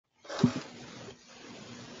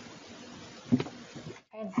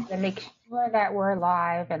To make sure that we're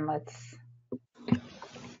live, and let's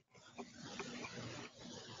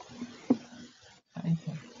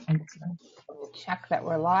check that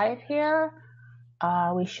we're live here.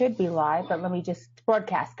 We should be live, but let me just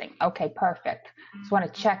broadcasting. Okay, perfect. Just want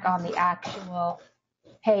to check on the actual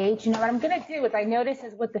page. You know what I'm going to do is I notice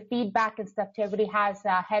is with the feedback and stuff, everybody has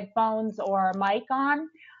headphones or mic on.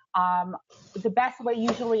 The best way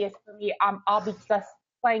usually is for me, I'll be just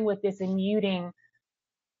playing with this and muting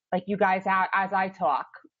like you guys out as I talk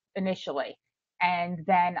initially. And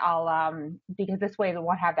then I'll, because this way they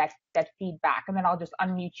won't have that feedback, and then I'll just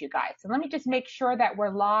unmute you guys. So let me just make sure that we're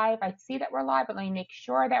live. I see that we're live, but let me make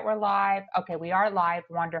sure that we're live. Okay, we are live.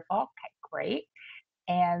 Wonderful. Okay, great.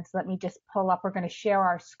 And so let me just pull up. We're going to share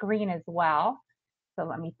our screen as well. So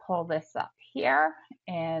let me pull this up here,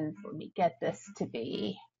 and let me get this to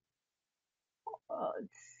be,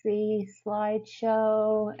 let's see,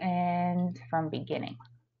 slideshow and from beginning.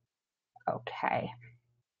 Okay.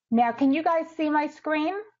 Now, can you guys see my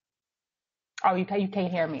screen? Oh, you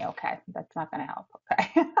can't hear me. Okay, that's not going to help.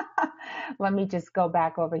 Okay. Let me just go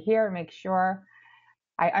back over here and make sure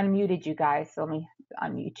I unmuted you guys. So let me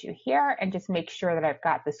unmute you here and just make sure that I've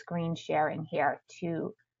got the screen sharing here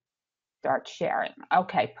to start sharing.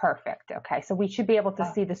 Okay, perfect. Okay, so we should be able to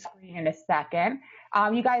see the screen in a second.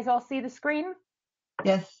 You guys all see the screen?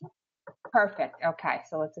 Yes. Perfect. Okay,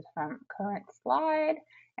 so let's just from current slide,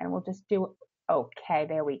 and we'll just do, okay,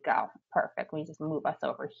 there we go. Perfect. We just move us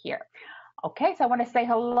over here. Okay, so I want to say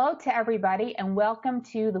hello to everybody and welcome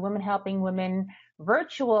to the Women Helping Women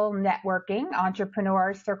Virtual Networking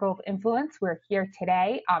Entrepreneurs Circle of Influence. We're here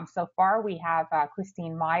today. So far, we have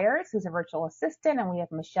Christine Myers, who's a virtual assistant, and we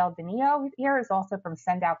have Michelle Denio here, who's also from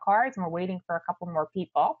Send Out Cards, and we're waiting for a couple more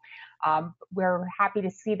people. We're happy to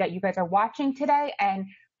see that you guys are watching today, and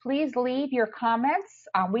please leave your comments.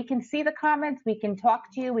 We can see the comments, we can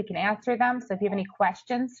talk to you, we can answer them. So if you have any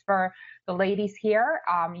questions for the ladies here,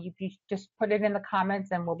 you just put it in the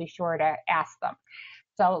comments and we'll be sure to ask them.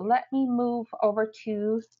 So let me move over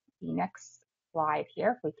to the next slide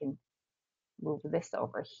here. If we can move this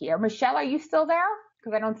over here. Michelle, are you still there?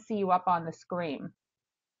 Because I don't see you up on the screen.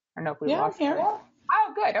 I don't know if we lost you. Oh,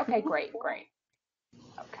 good. Okay, great.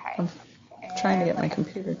 Okay. I'm trying to get my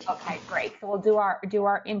computer to. Okay, great. So we'll do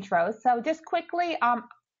our intro. So just quickly,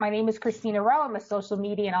 my name is Christina Rowe. I'm a social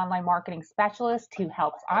media and online marketing specialist who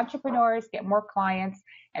helps entrepreneurs get more clients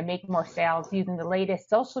and make more sales using the latest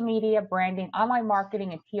social media, branding, online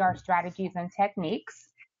marketing, and PR strategies and techniques.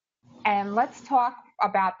 And let's talk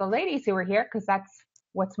about the ladies who are here because that's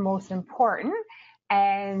what's most important.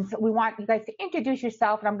 And we want you guys to introduce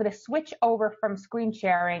yourself, and I'm going to switch over from screen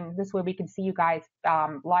sharing. This way we can see you guys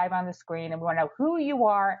live on the screen, and we want to know who you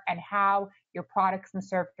are and how your products and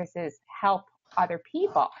services help other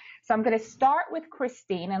people. So I'm going to start with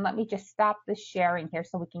Christine, and let me just stop the sharing here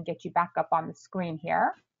so we can get you back up on the screen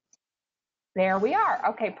here. There we are.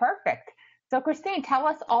 Okay, perfect. So Christine, tell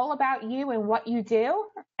us all about you and what you do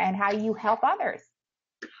and how you help others.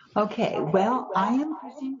 Okay, well, I am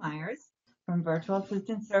Christine Myers from Virtual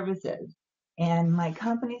Assistant Services, and my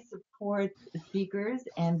company supports speakers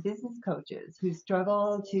and business coaches who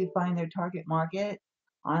struggle to find their target market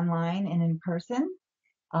online and in person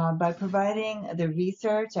by providing the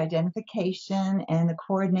research, identification, and the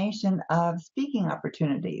coordination of speaking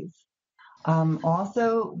opportunities.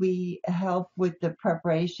 Also, we help with the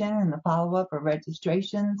preparation and the follow-up of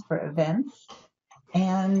registrations for events,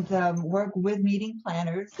 and work with meeting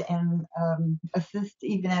planners and assist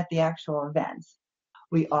even at the actual events.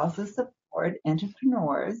 We also support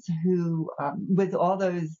entrepreneurs who, with all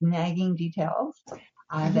those nagging details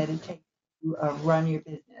that it takes to run your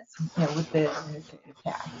business, with the administrative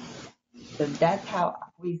tasks. So that's how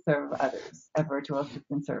we serve others at Virtual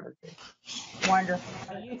Assistant Services. Wonderful.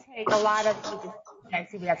 So you take a lot of, I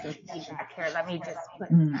see we have some feedback here. Let me just put,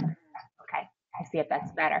 okay, I see if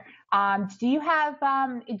that's better. Do you have,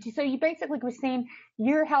 so you basically, Christine,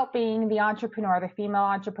 you're helping the entrepreneur, the female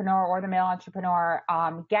entrepreneur or the male entrepreneur,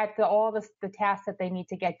 get all the tasks that they need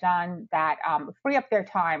to get done that free up their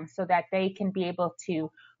time so that they can be able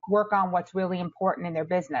to work on what's really important in their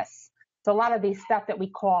business. So a lot of these stuff that we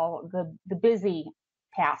call the busy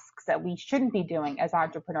tasks that we shouldn't be doing as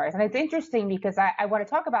entrepreneurs. And it's interesting because I want to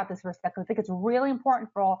talk about this for a second. I think it's really important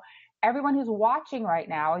for everyone who's watching right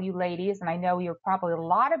now, you ladies, and I know you're probably, a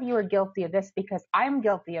lot of you are guilty of this because I'm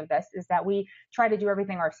guilty of this, is that we try to do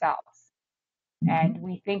everything ourselves. And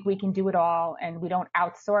we think we can do it all, and we don't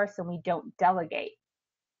outsource and we don't delegate.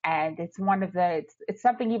 And it's one of the, it's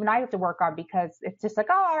something even I have to work on because it's just like,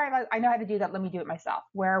 oh, all right, I know how to do that. Let me do it myself.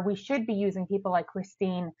 Where we should be using people like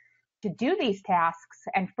Christine to do these tasks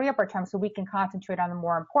and free up our time so we can concentrate on the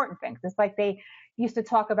more important things. It's like they used to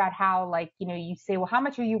talk about how, like, you say, well, how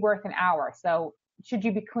much are you worth an hour? So should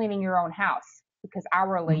you be cleaning your own house? Because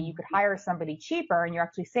hourly you could hire somebody cheaper and you're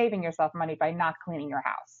actually saving yourself money by not cleaning your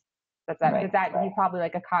house. Does that be probably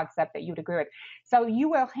like a concept that you'd agree with? So you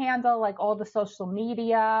will handle like all the social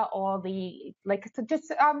media, all the, like, so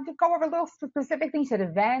just go over little specific things at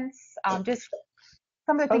events, just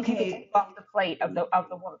some of the things you can take off the plate of the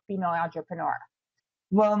female entrepreneur.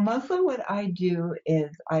 Well, mostly what I do is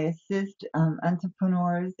I assist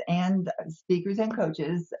entrepreneurs and speakers and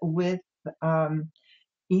coaches with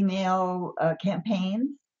email campaigns,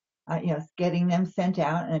 getting them sent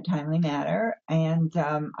out in a timely manner. And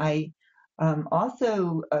I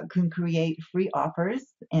also can create free offers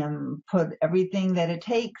and put everything that it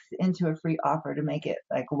takes into a free offer to make it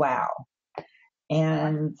like wow.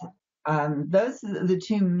 And those are the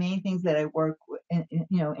two main things that I work with,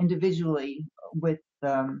 individually with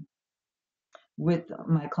my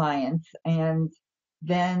clients. And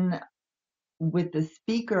then with the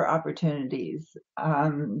speaker opportunities,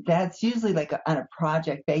 that's usually like on a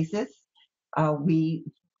project basis. We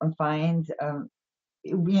find,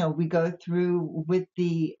 we go through with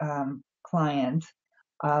the client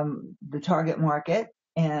the target market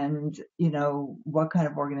and, what kind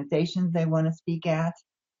of organizations they want to speak at.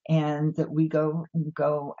 And we go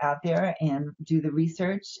out there and do the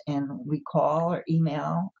research, and we call or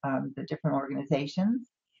email the different organizations,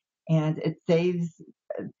 and it saves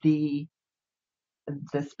the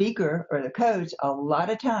speaker or the coach a lot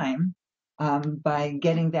of time by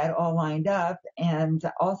getting that all lined up. And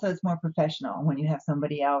also it's more professional when you have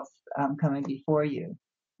somebody else coming before you,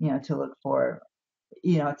 to look for,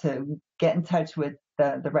 to get in touch with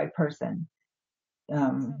the right person.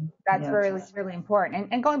 That's really, really important.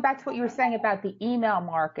 And going back to what you were saying about the email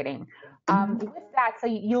marketing, with that, so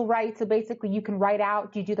you'll write, so basically you can write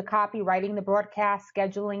out, do you do the copy, writing the broadcast,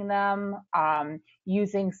 scheduling them,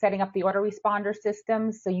 setting up the autoresponder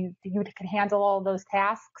systems, so you can handle all those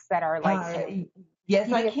tasks that are like...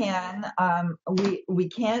 Yes, I can. We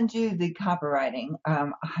can do the copywriting.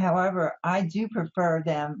 However, I do prefer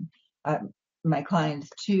them, my clients,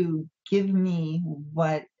 to give me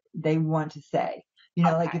what they want to say.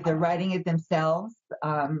 Like if they're writing it themselves,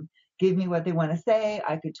 give me what they want to say.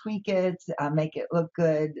 I could tweak it, make it look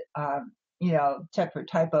good, check for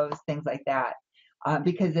typos, things like that,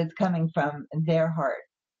 because it's coming from their heart.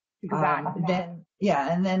 Exactly.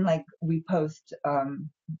 And then like we post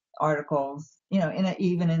articles,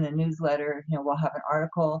 even in a newsletter, we'll have an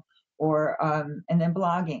article or and then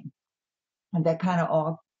blogging, and that kind of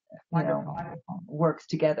all works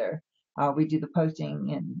together. We do the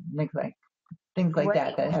posting and things like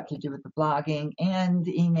that have to do with the blogging and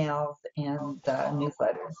emails and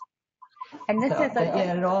newsletters. And this is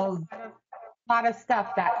it all a lot of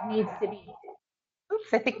stuff that needs to be.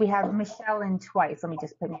 Oops, I think we have Michelle in twice. Let me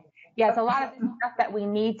just put it. Yeah, it's a lot of stuff that we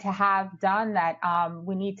need to have done that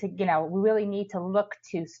we need to, we really need to look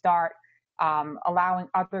to start allowing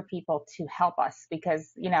other people to help us,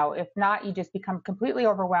 because, if not, you just become completely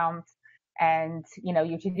overwhelmed, and,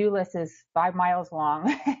 your to-do list is 5 miles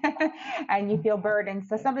long and you feel burdened.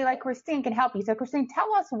 So somebody like Christine can help you. So Christine,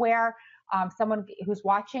 tell us where someone who's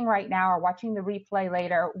watching right now or watching the replay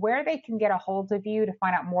later, where they can get a hold of you to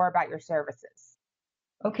find out more about your services.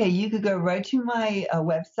 Okay, you could go right to my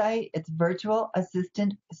website. It's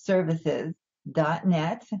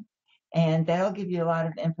virtualassistantservices.net, and that'll give you a lot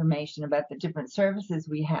of information about the different services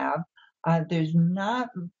we have. There's not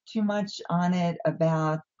too much on it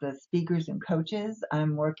about the speakers and coaches.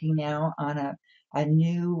 I'm working now on a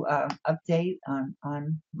new update on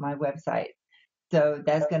my website. So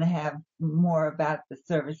that's going to have more about the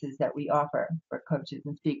services that we offer for coaches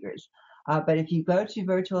and speakers. But if you go to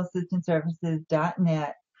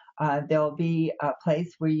virtualassistantservices.net, there'll be a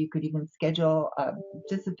place where you could even schedule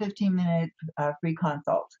just a 15-minute free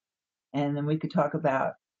consult, and then we could talk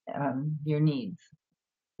about your needs.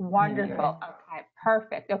 Wonderful. Okay,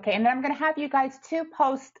 perfect. Okay, and then I'm going to have you guys to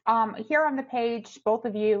post here on the page, both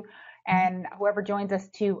of you, and whoever joins us,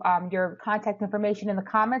 to your contact information in the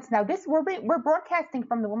comments. Now, we're broadcasting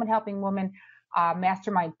from the Woman Helping Woman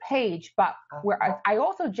Mastermind page, but I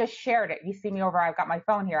also just shared it. You see me over, I've got my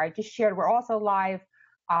phone here. I just shared, we're also live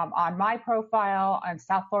on my profile on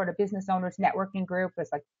South Florida Business Owners Networking Group. There's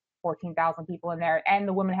like 14,000 people in there, and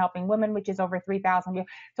the Women Helping Women, which is over 3,000.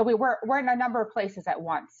 So we're in a number of places at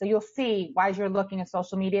once. So you'll see, as you're looking at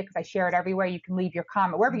social media, because I share it everywhere, you can leave your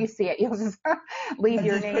comment. Wherever you see it, you'll just leave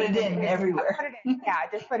your name. Put it in everywhere.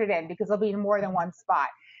 Just put it in, because it'll be in more than one spot.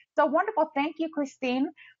 So wonderful. Thank you,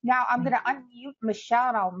 Christine. Now I'm going to unmute Michelle,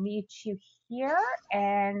 and I'll mute you here.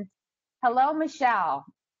 And Hello, Michelle.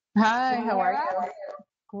 Hi, Can you how hear are us?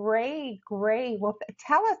 you? Great, great. Well,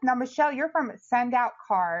 tell us now, Michelle, you're from Send Out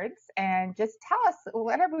Cards, and just tell us,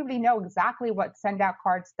 let everybody know exactly what Send Out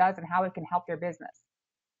Cards does and how it can help your business.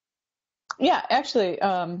 Yeah, actually,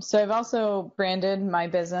 so I've also branded my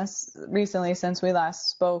business recently since we last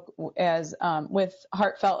spoke as with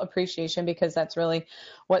heartfelt appreciation because that's really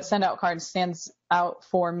what Send Out Cards stands out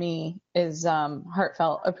for me is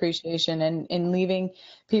heartfelt appreciation and in leaving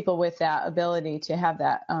people with that ability to have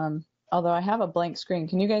that. Although I have a blank screen,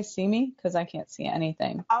 can you guys see me? Because I can't see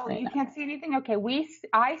anything Oh, right you now. can't see anything? Okay,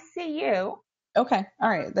 I see you. Okay, all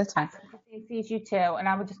right, that's fine. Yes, Christine sees you too, and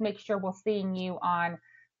I would just make sure we're seeing you on.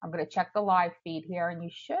 I'm going to check the live feed here, and you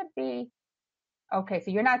should be. Okay, so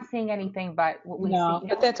you're not seeing anything, but what we see. No, No,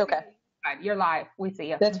 but that's okay. you're live. We see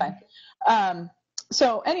you. That's fine. Um,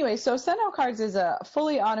 so anyway, so Send Out Cards is a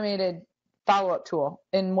fully automated follow-up tool.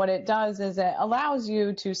 And what it does is it allows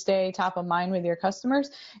you to stay top of mind with your customers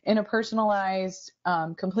in a personalized,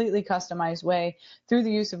 completely customized way through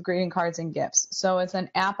the use of greeting cards and gifts. So it's an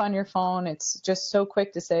app on your phone. It's just so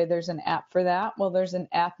quick to say there's an app for that. Well, there's an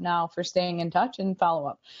app now for staying in touch and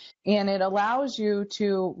follow-up. And it allows you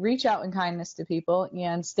to reach out in kindness to people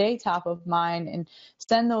and stay top of mind and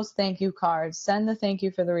send those thank you cards, send the thank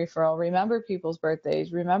you for the referral, remember people's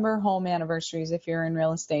birthdays, remember home anniversaries if you're in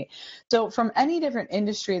real estate. So from any different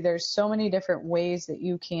industry, there's so many different ways that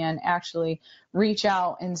you can actually reach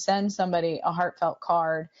out and send somebody a heartfelt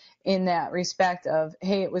card in that respect of,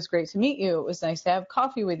 hey, it was great to meet you. It was nice to have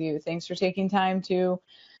coffee with you. Thanks for taking time to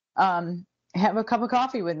have a cup of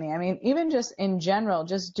coffee with me. I mean, even just in general,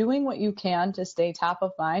 just doing what you can to stay top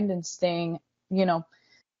of mind and staying, you know,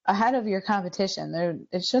 ahead of your competition.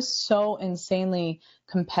 It's just so insanely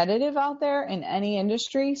competitive out there in any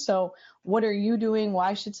industry. So what are you doing?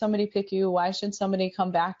 Why should somebody pick you? Why should somebody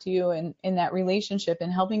come back to you in that relationship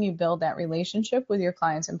and helping you build that relationship with your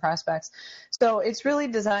clients and prospects? So it's really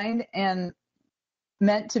designed and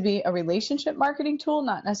meant to be a relationship marketing tool,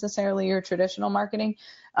 not necessarily your traditional marketing.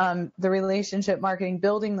 The relationship marketing,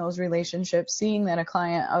 building those relationships, seeing that a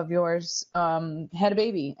client of yours had a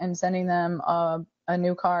baby and sending them a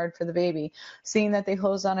new card for the baby, seeing that they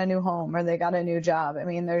closed on a new home or they got a new job. I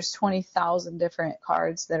mean, there's 20,000 different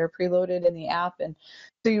cards that are preloaded in the app. And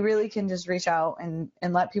so you really can just reach out and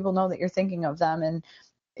let people know that you're thinking of them. And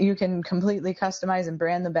you can completely customize and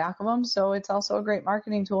brand the back of them. So it's also a great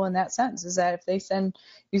marketing tool in that sense, is that if they send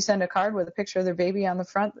a card with a picture of their baby on the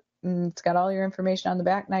front and it's got all your information on the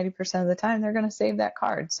back, 90% of the time they're going to save that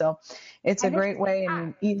card. So it's a And this great is way an and app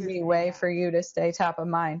an you're easy saying. way for you to stay top of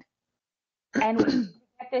mind. And we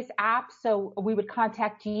get this app, so we would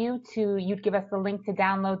contact you you'd give us the link to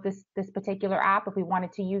download this particular app if we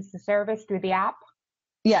wanted to use the service through the app.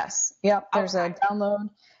 Yes. Yep. There's Okay. a download.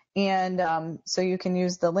 And so you can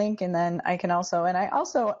use the link, and then I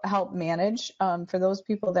also help manage for those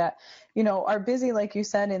people that, are busy, like you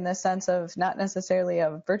said, in the sense of not necessarily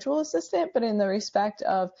a virtual assistant, but in the respect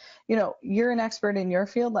of, you're an expert in your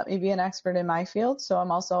field. Let me be an expert in my field. So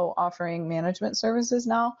I'm also offering management services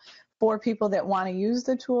now for people that want to use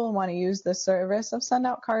the tool and want to use the service of Send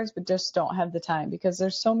Out Cards, but just don't have the time because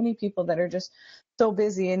there's so many people that are just so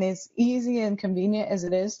busy, and as easy and convenient as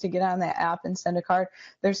it is to get on that app and send a card,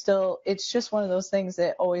 it's just one of those things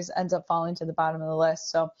that always ends up falling to the bottom of the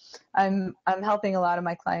list. So I'm helping a lot of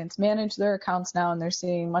my clients manage their accounts now, and they're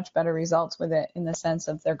seeing much better results with it in the sense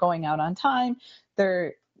of they're going out on time,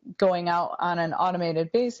 they're going out on an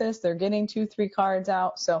automated basis, they're getting 2-3 cards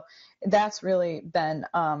out. So that's really been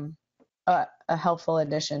a helpful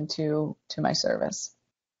addition to my service.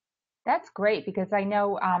 That's great because I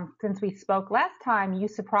know since we spoke last time, you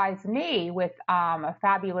surprised me with a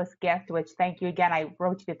fabulous gift, which thank you again. I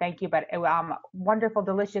wrote you to thank you, but wonderful,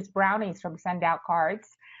 delicious brownies from Send Out Cards.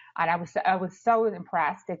 And I was so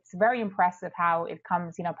impressed. It's very impressive how it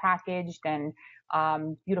comes, packaged and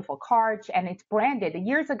beautiful cards, and it's branded.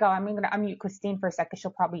 Years ago, I'm going to unmute Christine for a second.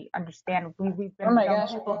 She'll probably understand. We've Oh been my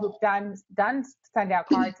gosh. people who've done Send Out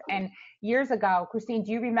Cards, and years ago, Christine,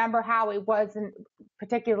 do you remember how it wasn't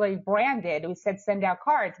particularly branded? We said Send Out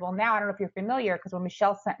Cards. Well, now I don't know if you're familiar because when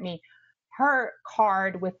Michelle sent me her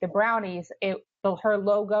card with the brownies, her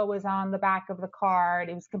logo was on the back of the card.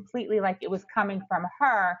 It was completely like it was coming from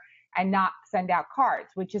her and not Send Out Cards,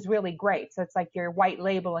 which is really great. So it's like you're white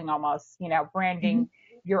labeling almost, branding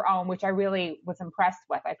your own, which I really was impressed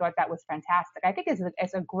with. I thought that was fantastic. I think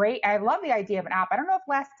it's a great, I love the idea of an app. I don't know if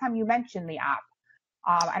last time you mentioned the app.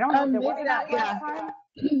 I don't know if there was Maybe an not. app Yeah. last time.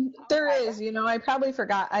 There Okay. is, I probably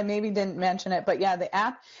forgot. I maybe didn't mention it, but yeah, the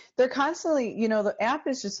app, they're constantly, the app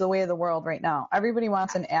is just the way of the world right now. Everybody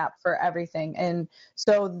wants an app for everything. And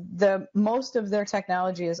so the most of their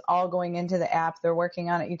technology is all going into the app. They're working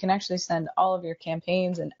on it. You can actually send all of your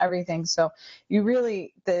campaigns and everything. So you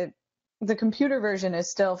really, the computer version is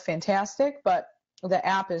still fantastic, but the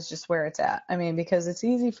app is just where it's at. I mean, because it's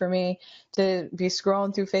easy for me to be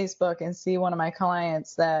scrolling through Facebook and see one of my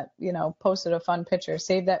clients that, posted a fun picture,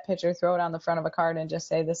 save that picture, throw it on the front of a card and just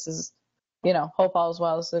say, this is, hope all is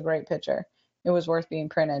well. This is a great picture. It was worth being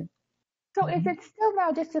printed. So is it still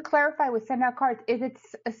now, just to clarify with send out cards, is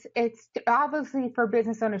it's obviously for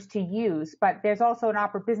business owners to use, but there's also an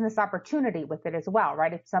business opportunity with it as well,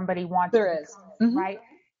 right? If somebody wants to, There is. Mm-hmm. right?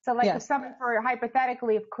 So like if Yes. somebody, for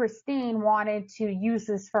hypothetically, if Christine wanted to use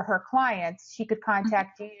this for her clients, she could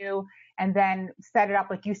contact you and then set it up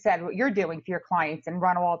like you said, what you're doing for your clients and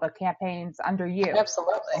run all the campaigns under you.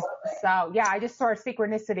 Absolutely. So yeah, I just saw a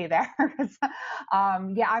synchronicity there.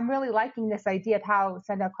 Yeah, I'm really liking this idea of how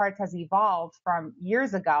Send Out Cards has evolved from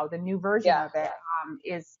years ago. The new version of it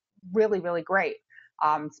is really, really great.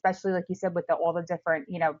 Especially like you said, with all the different,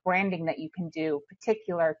 branding that you can do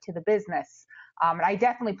particular to the business. And I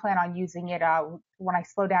definitely plan on using it when I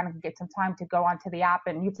slow down and get some time to go onto the app,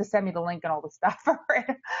 and you have to send me the link and all the stuff for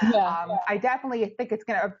it. I definitely think it's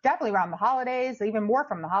going to, definitely around the holidays, even more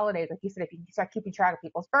from the holidays. Like you said, if you start keeping track of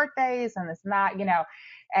people's birthdays and this and that,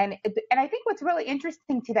 and I think what's really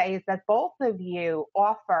interesting today is that both of you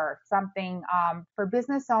offer something for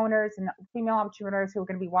business owners and female entrepreneurs who are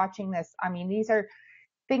going to be watching this. I mean, these are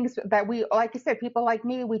things that we, like I said, people like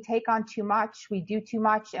me, we take on too much, we do too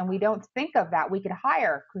much, and we don't think of that. We could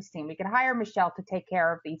hire Christine, we could hire Michelle to take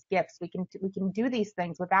care of these gifts. We can do these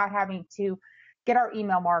things without having to get our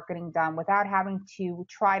email marketing done, without having to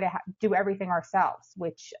try to do everything ourselves,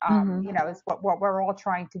 which is what we're all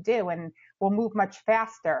trying to do, and we'll move much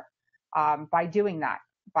faster by doing that,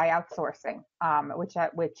 by outsourcing, which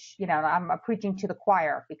I'm preaching to the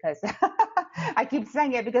choir because I keep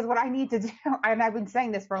saying it, because what I need to do, and I've been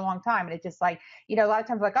saying this for a long time, and it's just like, a lot of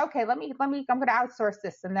times like, okay, I'm going to outsource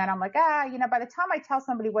this. And then I'm like, by the time I tell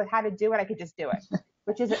somebody how to do it, I could just do it,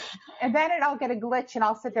 and then I'll get a glitch and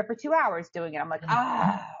I'll sit there for 2 hours doing it. I'm like,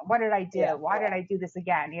 what did I do? Yeah. Why did I do this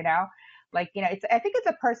again? I think it's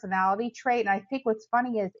a personality trait. And I think what's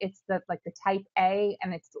funny is it's the type A,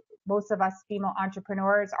 and it's most of us female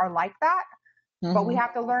entrepreneurs are like that. Mm-hmm. But we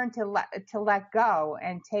have to learn to let go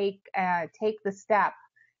and take the step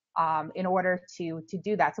in order to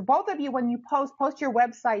do that. So both of you, when you post your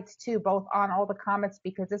websites too, both on all the comments,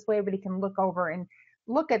 because this way everybody can look over and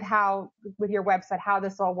look at how, with your website, how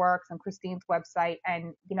this all works, and Christine's website,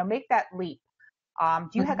 and make that leap. Do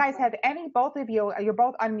you guys have any, both of you, you're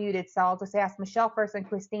both unmuted, so I'll just ask Michelle first and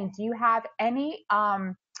Christine, do you have any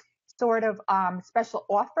sort of special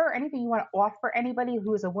offer, anything you want to offer anybody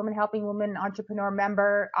who is a Women Helping Women entrepreneur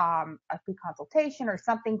member, a free consultation or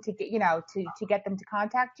something to get, to get them to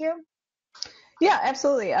contact you? Yeah,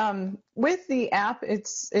 absolutely. With the app,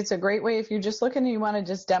 it's a great way. If you're just looking and you want to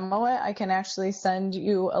just demo it, I can actually send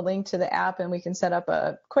you a link to the app, and we can set up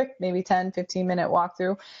a quick, maybe 10, 15-minute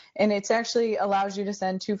walkthrough. And it's actually allows you to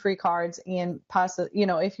send 2 free cards, and possibly,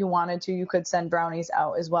 if you wanted to, you could send brownies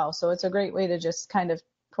out as well. So it's a great way to just kind of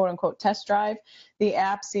quote unquote test drive the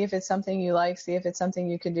app, see if it's something you like, see if it's something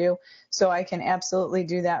you could do. So I can absolutely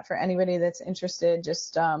do that for anybody that's interested.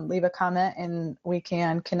 Just leave a comment and we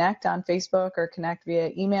can connect on Facebook or connect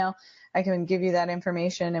via email. I can give you that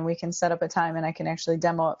information and we can set up a time and I can actually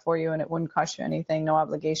demo it for you, and it wouldn't cost you anything, no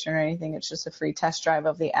obligation or anything. It's just a free test drive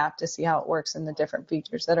of the app to see how it works and the different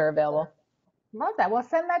features that are available. Love that. Well,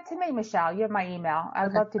 send that to me, Michelle. You have my email. I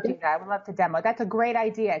would love to do that. I would love to demo. That's a great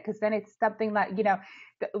idea, because then it's something that,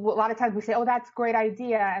 a lot of times we say, oh, that's a great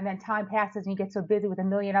idea. And then time passes and you get so busy with a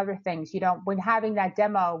million other things. When having that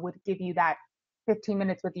demo would give you that 15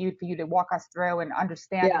 minutes with you for you to walk us through and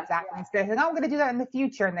understand exactly, instead of saying, oh, I'm going to do that in the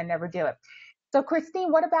future and then never do it. So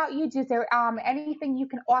Christine, what about you? Is there anything you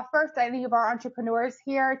can offer to any of our entrepreneurs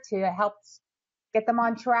here to help get them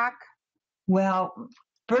on track? Well,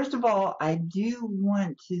 first of all, I do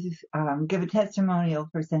want to give a testimonial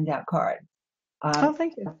for Send Out Cards.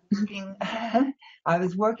 Thank you. I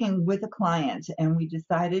was working with a client, and we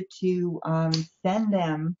decided to send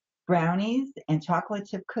them brownies and chocolate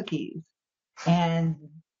chip cookies. And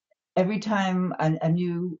every time a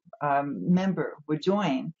new member would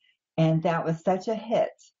join, and that was such a hit.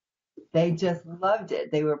 They just loved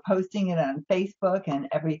it. They were posting it on Facebook and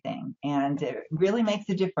everything, and it really makes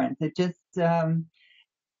a difference. It just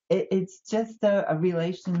it's just a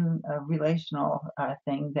relational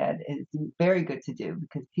thing that is very good to do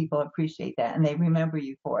because people appreciate that and they remember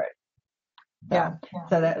you for it. So, Yeah.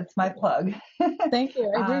 so that's my plug. Thank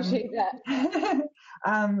you. I appreciate that.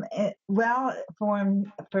 Well, for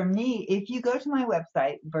me, if you go to my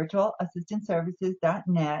website,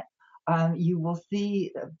 virtualassistantservices.net, you will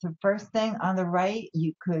see the first thing on the right.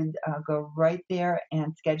 You could go right there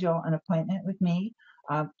and schedule an appointment with me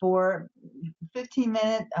for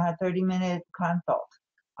 15-minute, 30-minute consult.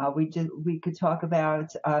 We could talk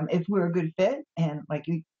about if we're a good fit and like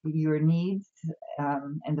your needs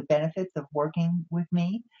and the benefits of working with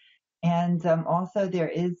me. And also there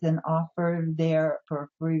is an offer there for a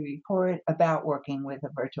free report about working with a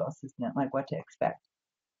virtual assistant, like what to expect.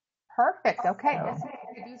 Perfect. Okay.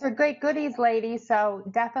 These are great goodies, ladies. So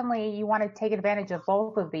definitely you want to take advantage of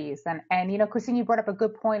both of these. And Christine, you brought up a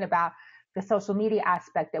good point about the social media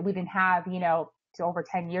aspect that we didn't have, to over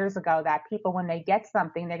 10 years ago, that people, when they get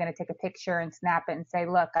something, they're going to take a picture and snap it and say,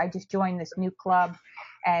 look, I just joined this new club.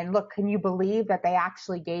 And look, can you believe that they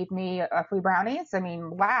actually gave me a free brownies? I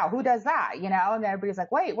mean, wow, who does that? And everybody's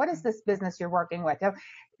like, wait, what is this business you're working with?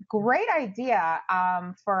 Great idea,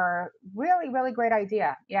 for really, really great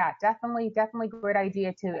idea. Yeah, definitely great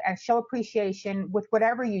idea to show appreciation with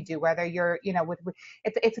whatever you do, whether you're,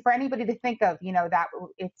 it's for anybody to think of, that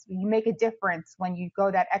you make a difference when you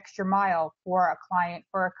go that extra mile for a client,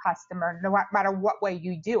 for a customer, no matter what way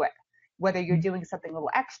you do it, whether you're doing something a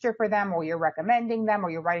little extra for them or you're recommending them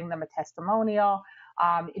or you're writing them a testimonial.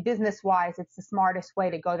 Business-wise, it's the smartest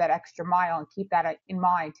way to go that extra mile and keep that in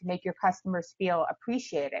mind to make your customers feel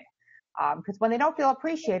appreciated. Because when they don't feel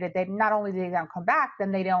appreciated, they not only do they don't come back,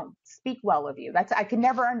 then they don't speak well of you. I can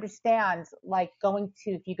never understand, like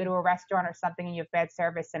if you go to a restaurant or something and you have bad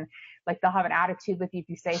service and like they'll have an attitude with you if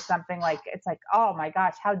you say something like, it's like, oh my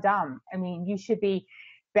gosh, how dumb. I mean, you should be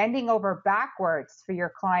bending over backwards for your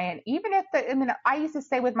client, even if I used to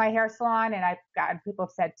say with my hair salon, and I've gotten people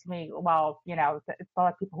have said to me, well, a lot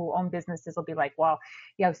of people who own businesses will be like, well,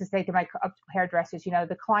 I used to say to my hairdressers,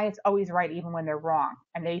 the client's always right even when they're wrong,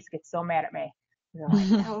 and they used to get so mad at me. They're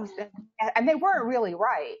like, and they weren't really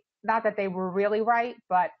right. Not that they were really right,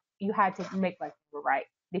 but you had to make like they were right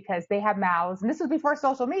because they have mouths. And this was before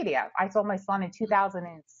social media. I sold my salon in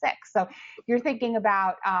 2006. So you're thinking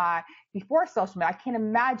about before social media. I can't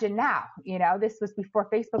imagine now, this was before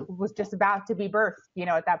Facebook was just about to be birthed,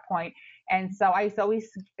 at that point. And so I used to always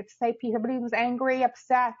say somebody was angry,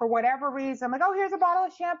 upset for whatever reason. I'm like, oh, here's a bottle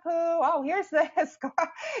of shampoo. Oh, here's this,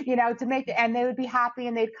 to make it. And they would be happy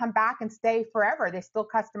and they'd come back and stay forever. There's still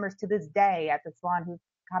customers to this day at the salon who's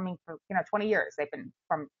coming for, 20 years. They've been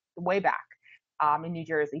from way back in New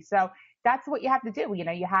Jersey. So that's what you have to do.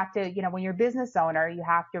 You have to, when you're a business owner, you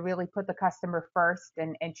have to really put the customer first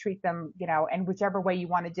and treat them, and whichever way you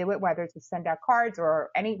want to do it, whether it's to send out cards or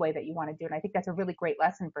any way that you want to do it. And I think that's a really great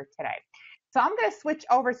lesson for today. So I'm going to switch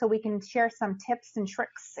over so we can share some tips and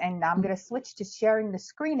tricks, and I'm going to switch to sharing the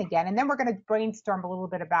screen again. And then we're going to brainstorm a little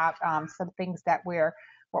bit about some things that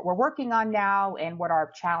what we're working on now and what our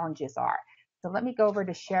challenges are. So let me go over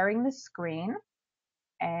to sharing the screen.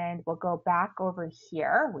 And we'll go back over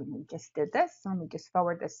here when we just did this. Let me just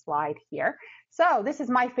forward this slide here. So this is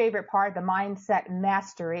my favorite part, the Mindset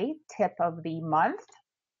Mastery tip of the month.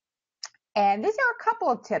 And these are a couple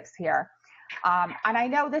of tips here. And I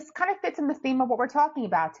know this kind of fits in the theme of what we're talking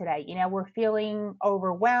about today. We're feeling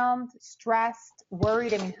overwhelmed, stressed,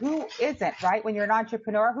 worried. I mean, who isn't, right? When you're an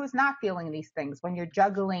entrepreneur, who's not feeling these things? When you're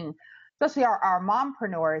juggling, especially our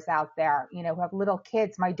mompreneurs out there, who have little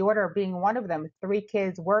kids, my daughter being one of them, 3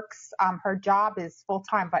 kids, works, her job is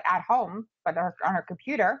full-time, but at home, but on her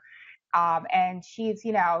computer. And she's,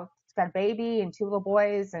 got a baby and 2 little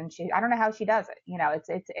boys, and I don't know how she does it.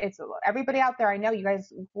 It's everybody out there. I know you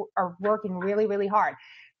guys are working really, really hard.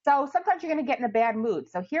 So sometimes you're going to get in a bad mood.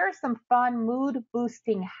 So here are some fun mood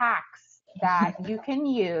boosting hacks that you can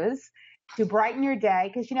use to brighten your day.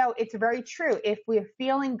 Because, it's very true. If we're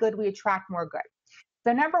feeling good, we attract more good.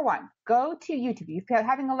 So number 1, go to YouTube. If you're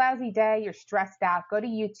having a lousy day, you're stressed out, go to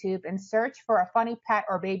YouTube and search for a funny pet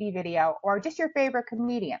or baby video or just your favorite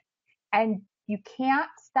comedian. And you can't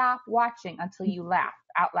stop watching until you laugh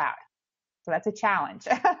out loud. So that's a challenge.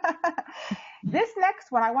 This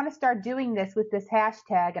next one, I want to start doing this with this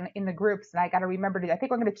hashtag and in the groups, and I got to remember I think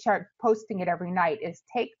we're going to start posting it every night, is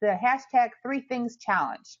take the hashtag 3 things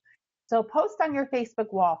challenge. So post on your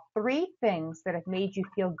Facebook wall 3 things that have made you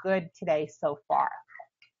feel good today so far.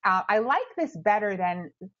 I like this better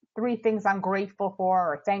than 3 things I'm grateful for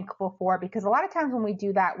or thankful for, because a lot of times when we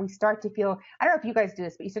do that, we start to feel, I don't know if you guys do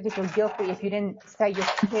this, but you start to feel guilty if you didn't say your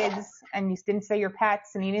kids and you didn't say your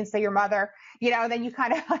pets and you didn't say your mother, then you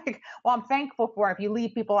kind of like, well, I'm thankful for if you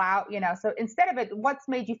leave people out, so instead of it, what's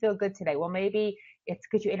made you feel good today? Well, maybe it's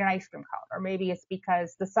because you ate an ice cream cone, or maybe it's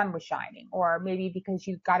because the sun was shining, or maybe because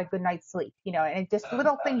you got a good night's sleep, and just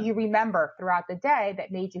little things you remember throughout the day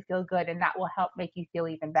that made you feel good, and that will help make you feel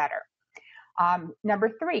even better.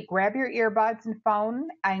 Number 3, grab your earbuds and phone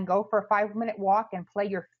and go for a 5-minute walk and play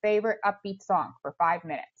your favorite upbeat song for 5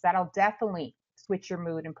 minutes. That'll definitely switch your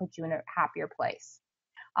mood and put you in a happier place.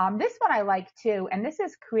 This one I like too, and this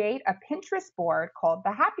is create a Pinterest board called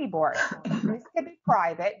the Happy Board. This can be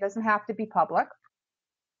private, doesn't have to be public,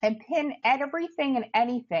 and pin everything and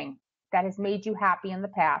anything that has made you happy in the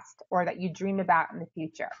past or that you dream about in the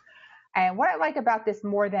future. And what I like about this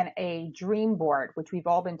more than a dream board, which we've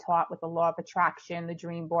all been taught with the law of attraction, the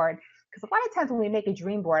dream board, because a lot of times when we make a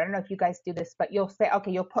dream board, I don't know if you guys do this, but you'll say,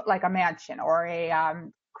 okay, you'll put like a mansion or a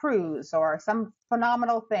cruise or some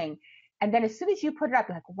phenomenal thing. And then as soon as you put it up,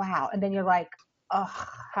 you're like, wow. And then you're like, oh,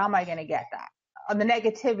 how am I going to get that? And the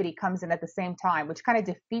negativity comes in at the same time, which kind of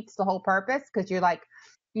defeats the whole purpose, because you're like,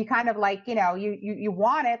 you kind of like, you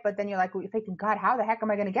want it, but then you're like, well, you're thinking, God, how the heck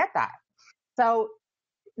am I going to get that? So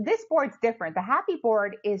this board's different. The Happy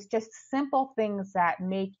Board is just simple things that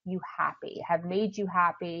make you happy, have made you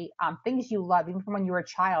happy, things you love, even from when you were a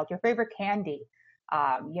child, your favorite candy,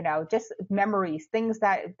 just memories, things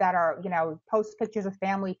that are, post pictures of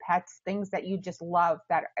family, pets, things that you just love,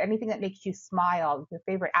 that anything that makes you smile, your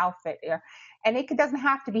favorite outfit. And it doesn't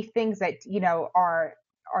have to be things that,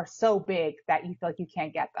 are so big that you feel like you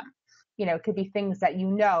can't get them. It could be things that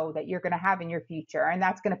that you're going to have in your future, and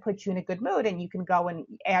that's going to put you in a good mood, and you can go and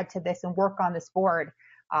add to this and work on this board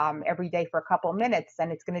every day for a couple of minutes,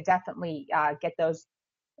 and it's going to definitely get those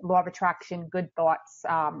law of attraction, good thoughts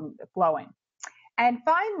flowing. And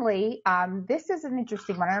finally, this is an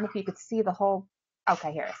interesting one. I don't know if you could see the whole,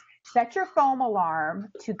 okay, here it is. Set your phone alarm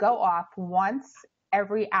to go off once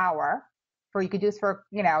every hour. You could do this for,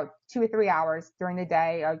 2 or 3 hours during the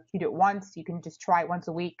day. Or you do it once, you can just try it once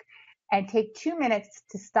a week. And take 2 minutes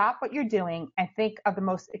to stop what you're doing and think of the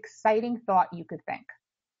most exciting thought you could think.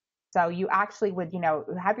 So you actually would,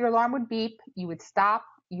 have your alarm would beep, you would stop,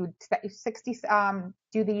 you would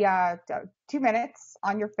do the 2 minutes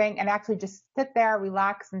on your thing and actually just sit there,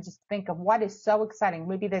 relax, and just think of what is so exciting.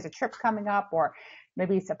 Maybe there's a trip coming up, or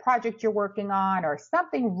maybe it's a project you're working on, or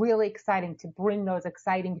something really exciting to bring those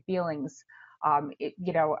exciting feelings,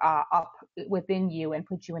 up within you and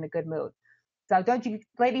put you in a good mood. So don't you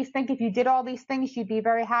ladies think if you did all these things, you'd be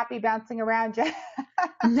very happy, bouncing around,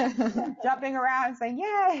 jumping around, saying,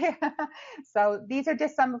 yay. So these are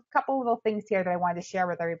just couple little things here that I wanted to share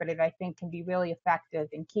with everybody that I think can be really effective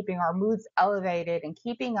in keeping our moods elevated and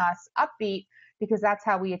keeping us upbeat, because that's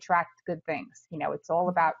how we attract good things. It's all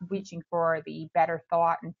about reaching for the better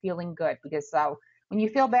thought and feeling good, because when you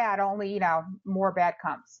feel bad, only, more bad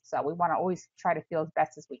comes. So we want to always try to feel as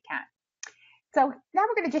best as we can. So now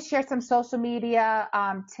we're going to just share some social media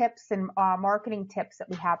tips and marketing tips that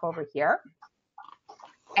we have over here.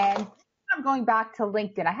 And I'm going back to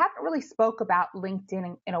LinkedIn. I haven't really spoke about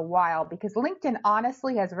LinkedIn in a while, because LinkedIn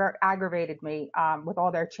honestly has very aggravated me with all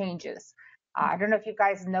their changes. I don't know if you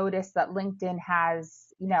guys noticed that LinkedIn has,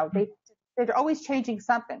 they're always changing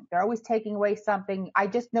something. They're always taking away something. I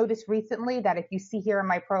just noticed recently that if you see here in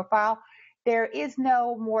my profile, there is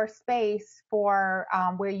no more space for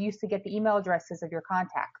where you used to get the email addresses of your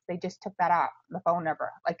contacts. They just took that out, the phone number.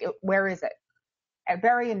 Where is it?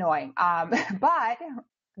 Very annoying. But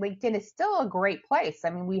LinkedIn is still a great place. I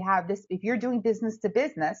mean, we have this, if you're doing business to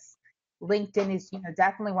business, LinkedIn is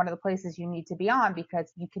definitely one of the places you need to be on,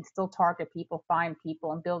 because you can still target people, find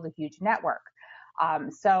people, and build a huge network.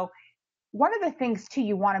 So one of the things too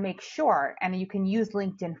you want to make sure, and you can use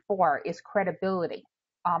LinkedIn for, is credibility.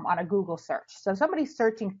 On a Google search. So somebody's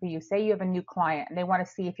searching for you, say you have a new client and they want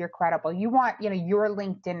to see if you're credible. You want, your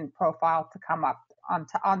LinkedIn profile to come up on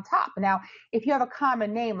top. Now, if you have a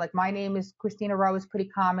common name, like my name is Christina Rowe, is pretty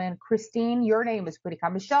common. Christine, your name is pretty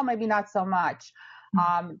common. Michelle, maybe not so much.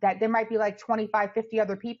 That there might be like 25, 50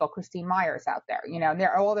 other people, Christine Myers out there, and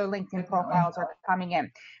all their LinkedIn profiles are coming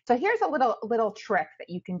in. So here's a little trick that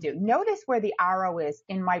you can do. Notice where the arrow is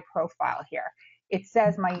in my profile here. It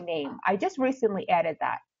says my name. I just recently added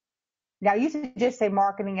that. Now, I used to just say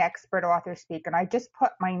marketing expert, author, speaker, and I just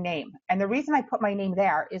put my name. And the reason I put my name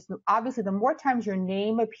there is obviously the more times your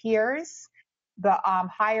name appears, the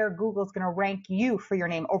higher Google's going to rank you for your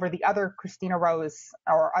name over the other Christina Rose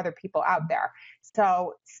or other people out there.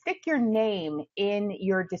 So stick your name in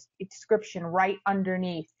your description right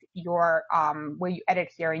underneath your where you edit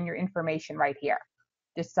here and your information right here.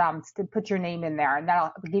 Just to put your name in there, and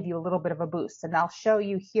that'll give you a little bit of a boost. And I'll show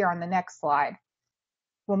you here on the next slide.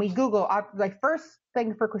 When we Google, like first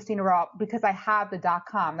thing for Christina Rowe, because I have the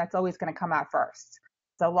 .com, that's always going to come out first.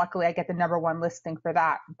 So luckily I get the #1 listing for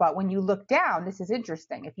that. But when you look down, this is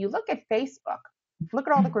interesting. If you look at Facebook, look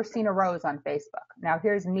at all the Christina Rowes on Facebook. Now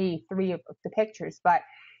here's me, 3 of the pictures, but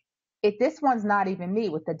this one's not even me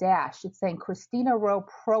with the dash. It's saying Christina Rowe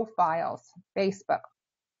Profiles, Facebook.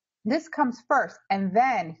 This comes first, and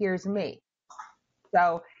then here's me.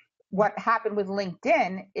 So what happened with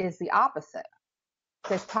LinkedIn is the opposite. It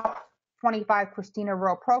says top 25 Christina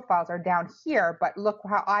Rowe profiles are down here, but look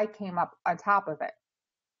how I came up on top of it.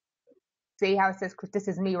 See how it says this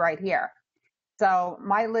is me right here. So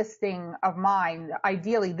my listing of mine,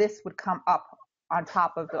 ideally this would come up on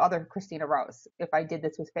top of the other Christina Rowes if I did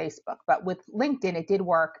this with Facebook. But with LinkedIn, it did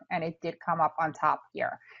work, and it did come up on top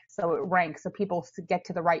here. So it ranks so people get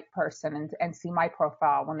to the right person and see my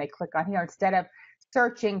profile when they click on here, instead of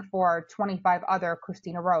searching for 25 other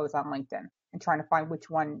Christina Rowes on LinkedIn and trying to find which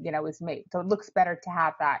one, is me. So it looks better to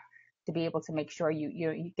have that, to be able to make sure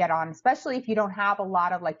you get on, especially if you don't have a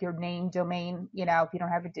lot of like your name domain, if you don't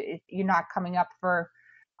have it, you're not coming up for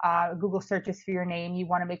Google searches for your name. You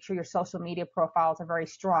want to make sure your social media profiles are very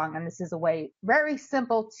strong. And this is a way, very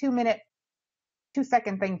simple,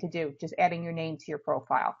 2-second thing to do, just adding your name to your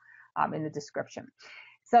profile in the description.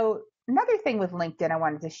 So another thing with LinkedIn I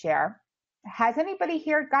wanted to share. Has anybody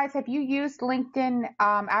here, guys, have you used LinkedIn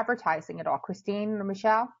advertising at all? Christine or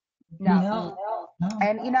Michelle? No.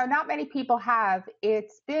 And, not many people have.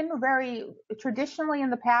 It's been traditionally in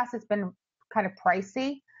the past, it's been kind of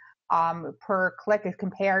pricey per click as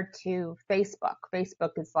compared to Facebook.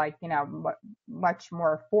 Facebook is like, much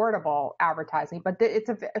more affordable advertising. But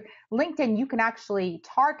LinkedIn, you can actually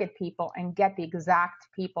target people and get the exact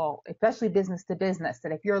people, especially business to business,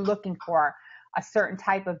 that if you're looking for a certain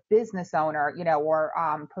type of business owner,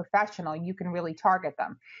 or professional, you can really target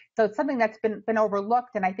them. So it's something that's been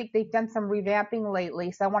overlooked, and I think they've done some revamping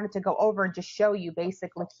lately. So I wanted to go over and just show you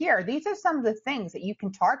basically here. These are some of the things that you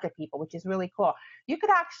can target people, which is really cool. You could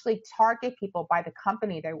actually target people by the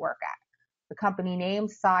company they work at, the company name,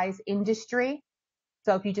 size, industry.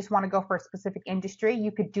 So if you just want to go for a specific industry,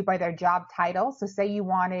 you could do by their job title. So say you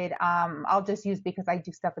wanted, I'll just use, because I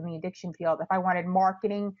do stuff in the addiction field. If I wanted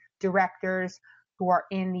marketing directors who are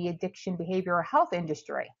in the addiction, behavior, or health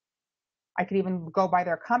industry, I could even go by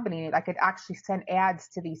their company. I could actually send ads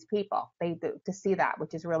to these people to see that,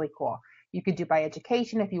 which is really cool. You could do by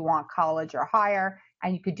education if you want college or higher,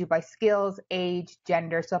 and you could do by skills, age,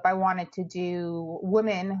 gender. So if I wanted to do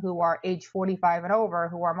women who are age 45 and over,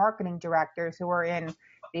 who are marketing directors, who are in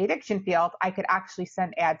the addiction field, I could actually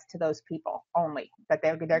send ads to those people only, that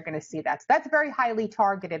they're going to see that. So that's very highly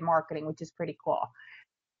targeted marketing, which is pretty cool.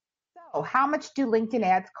 So how much do LinkedIn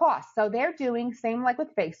ads cost? So they're doing same like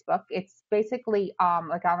with Facebook. It's basically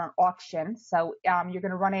like on an auction. So you're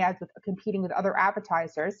going to run ads competing with other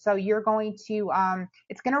advertisers. So you're going to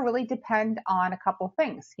it's going to really depend on a couple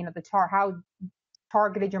things. How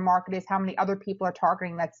targeted your market is, how many other people are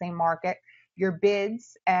targeting that same market, your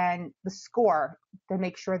bids, and the score to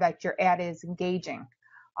make sure that your ad is engaging.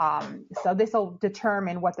 So this will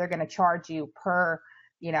determine what they're going to charge you per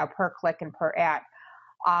click and per ad.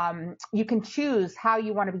 You can choose how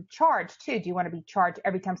you want to be charged too. Do you want to be charged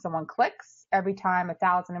every time someone clicks, every time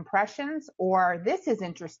 1,000 impressions, or this is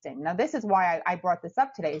interesting. Now, this is why I brought this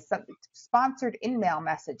up today, sponsored in-mail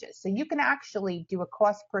messages. So you can actually do a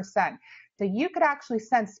cost per send. So you could actually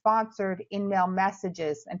send sponsored in-mail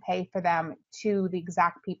messages and pay for them to the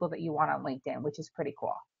exact people that you want on LinkedIn, which is pretty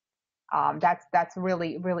cool. That's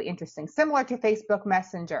really, really interesting. Similar to Facebook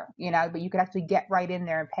Messenger, but you could actually get right in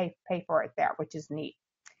there and pay for it there, which is neat.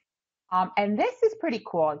 And this is pretty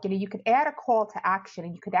cool. You could add a call to action,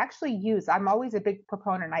 and you could actually use, I'm always a big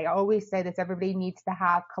proponent. I always say this, everybody needs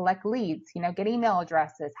to collect leads, get email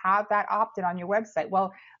addresses, have that opted on your website.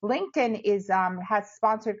 Well, LinkedIn has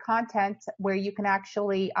sponsored content where you can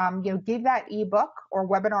actually, give that ebook or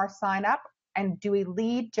webinar sign up and do a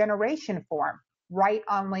lead generation form right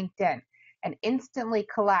on LinkedIn and instantly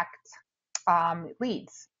collect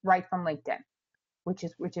leads right from LinkedIn, which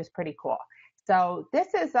is pretty cool. So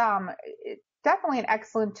this is definitely an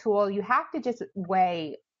excellent tool. You have to just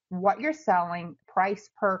weigh what you're selling,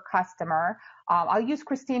 price per customer. I'll use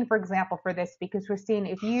Christine, for example, for this, because Christine,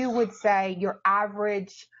 if you would say your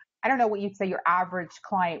average, I don't know what you'd say your average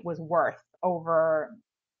client was worth over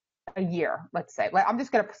a year, let's say. I'm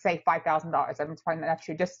just going to say $5,000. I'm probably not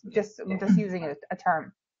sure. I'm just using a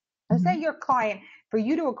term. Let's say your client, for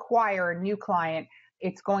you to acquire a new client,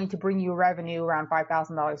 it's going to bring you revenue around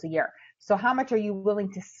 $5,000 a year. So how much are you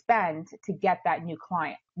willing to spend to get that new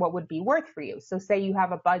client? What would be worth for you? So say you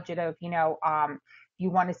have a budget of, you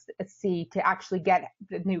want to see to actually get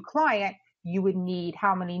the new client, you would need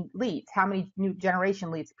how many leads, how many new generation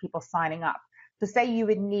leads, people signing up. So say you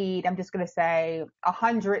would need, I'm just going to say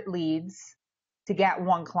 100 leads to get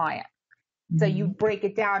one client. So you break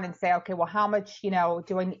it down and say, okay, well, how much, am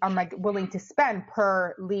I willing to spend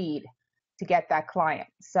per lead to get that client?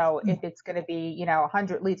 So if it's going to be,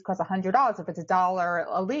 100 leads cost $100, if it's $1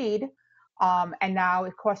 a lead, and now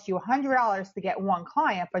it costs you $100 to get one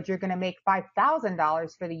client, but you're going to make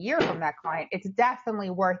 $5,000 for the year from that client, it's definitely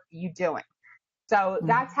worth you doing. So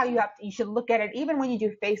that's how you should look at it. Even when you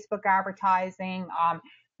do Facebook advertising,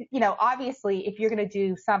 obviously if you're going to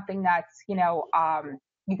do something that's,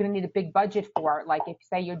 you're going to need a big budget for, like if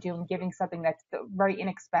say you're giving something that's very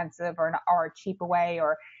inexpensive or a cheaper way,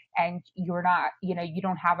 and you're not, you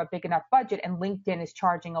don't have a big enough budget, and LinkedIn is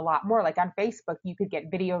charging a lot more. Like on Facebook, you could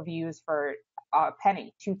get video views for a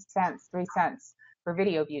penny, 2 cents, 3 cents for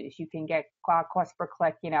video views. You can get cost per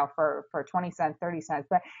click, for 20 cents, 30 cents.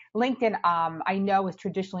 But LinkedIn, I know has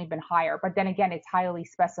traditionally been higher, but then again, it's highly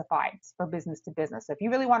specified for business to business. So if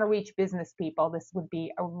you really want to reach business people, this would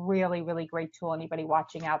be a really, really great tool. Anybody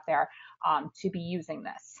watching out there, to be using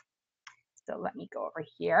this. So let me go over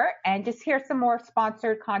here and just here's some more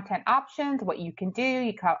sponsored content options, what you can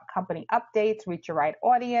do, company updates, reach your right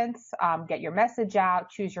audience, get your message out,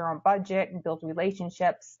 choose your own budget, and build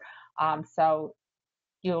relationships. So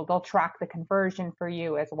they'll track the conversion for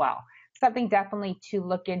you as well. Something definitely to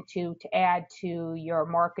look into to add to your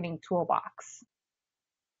marketing toolbox.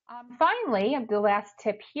 Finally, the last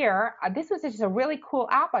tip here, this was just a really cool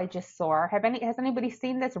app I just saw. Has anybody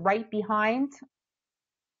seen this right behind?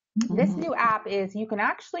 This new app is, you can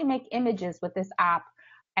actually make images with this app,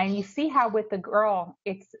 and you see how with the girl,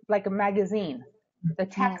 it's like a magazine. The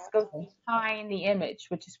text goes behind the image,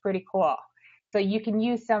 which is pretty cool. So you can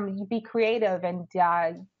be creative and,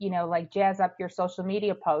 like jazz up your social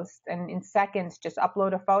media posts, and in seconds, just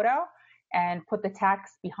upload a photo and put the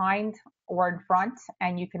text behind or in front,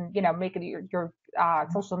 and you can, make it your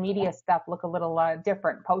social media stuff look a little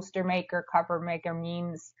different. Poster maker, cover maker,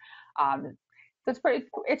 memes. So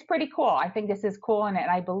it's pretty cool. I think this is cool, and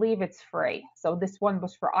I believe it's free. So this one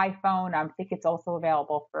was for iPhone. I think it's also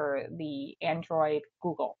available for the Android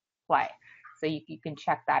Google Play. So you can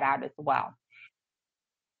check that out as well.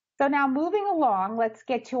 So now moving along, let's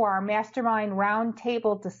get to our mastermind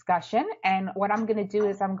roundtable discussion. And what I'm going to do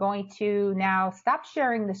is I'm going to now stop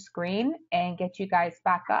sharing the screen and get you guys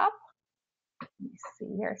back up. Let me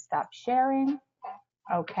see here, stop sharing.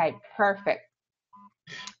 Okay, perfect.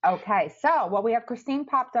 Okay, so we have Christine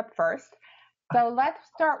popped up first. So let's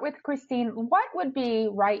start with Christine. What would be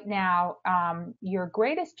right now your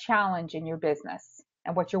greatest challenge in your business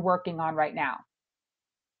and what you're working on right now?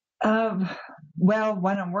 Well,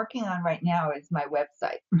 what I'm working on right now is my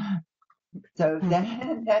website. So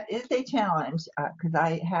that is a challenge because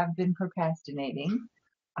I have been procrastinating,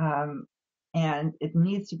 and it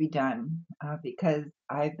needs to be done because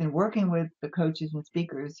I've been working with the coaches and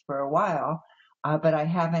speakers for a while, but I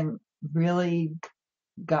haven't really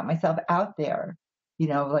got myself out there.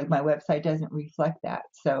 Like my website doesn't reflect that.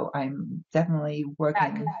 So I'm definitely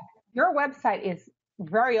working. Yeah, your website is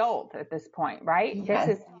very old at this point, right? Yes,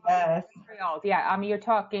 this is very old. Yeah, I mean, you're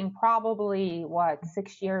talking probably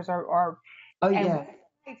 6 years or. Oh, yes.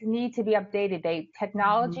 Websites need to be updated.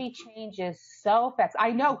 Technology changes so fast. I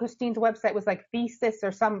know Christine's website was like Thesis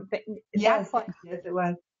or something. Yes, yes, it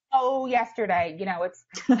was. Oh, yesterday. It's.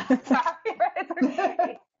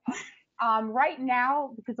 Right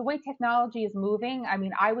now, because the way technology is moving, I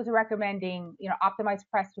mean, I was recommending, Optimized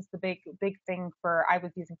Press was the big thing I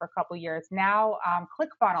was using for a couple of years. Now,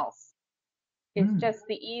 ClickFunnels is just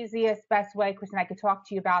the easiest, best way. Kristen, I could talk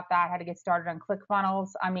to you about that, how to get started on ClickFunnels.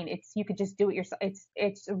 I mean, you could just do it yourself.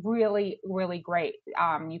 It's really, really great.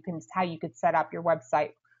 How you could set up your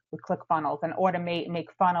website with ClickFunnels and automate, and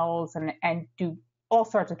make funnels and do all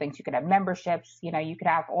sorts of things. You could have memberships, you could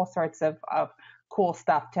have all sorts of cool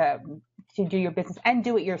stuff to do your business and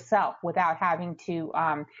do it yourself without having to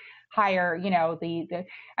hire,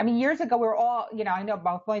 I mean, years ago we were all, I know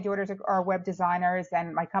both my daughters are web designers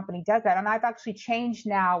and my company does that. And I've actually changed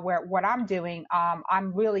now what I'm doing.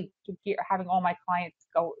 I'm really having all my clients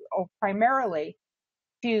go primarily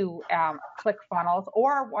to ClickFunnels,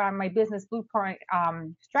 or on my business blueprint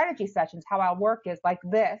strategy sessions. How I'll work is like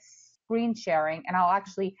this, screen sharing, and I'll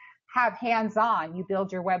actually have hands-on. You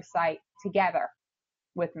build your website together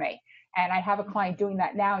with me. And I have a client doing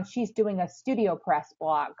that now, and she's doing a Studio Press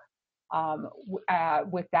blog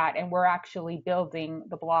with that, and we're actually building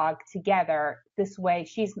the blog together. This way,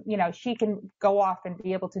 she's, she can go off and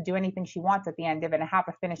be able to do anything she wants at the end of it and have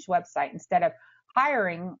a finished website instead of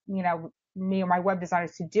hiring, me or my web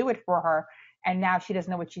designers to do it for her. And now she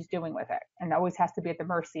doesn't know what she's doing with it, and always has to be at the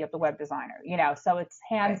mercy of the web designer, so it's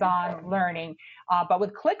hands-on learning. But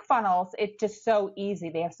with ClickFunnels, it's just so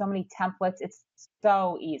easy. They have so many templates. It's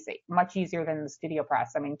so easy, much easier than the StudioPress.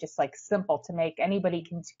 I mean, just like simple to make. Anybody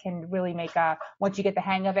can really make once you get the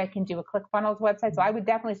hang of it, can do a ClickFunnels website. So I would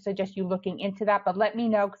definitely suggest you looking into that, but let me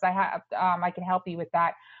know, because I can help you with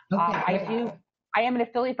that. Okay. I am an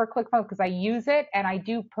affiliate for ClickFunnels because I use it, and I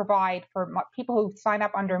do provide for people who sign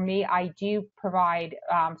up under me. I do provide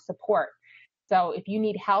support. So if you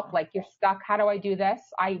need help, like you're stuck, how do I do this?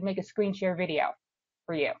 I make a screen share video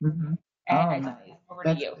for you, Mm-hmm. and I Nice. send it over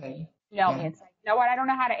That's to you. good. Email me and say, you know what? I don't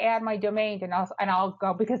know how to add my domain, and I'll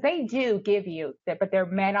go, because they do give you that, but they're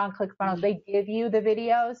men on ClickFunnels. They give you the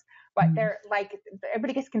videos, but they're like,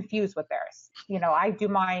 everybody gets confused with theirs. I do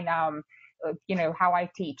mine. How I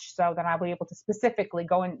teach, so then I'll be able to specifically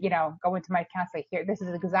go into my account and say, here, this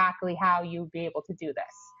is exactly how you'd be able to do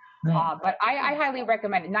this. Right. But I highly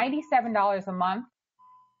recommend it. $97 a month,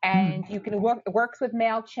 and you can works with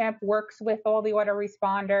MailChimp, works with all the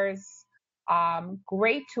autoresponders.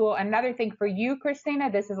 Great tool. Another thing for you, Christina,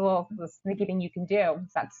 this is a sneaky thing you can do.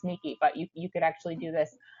 It's not sneaky, but you could actually do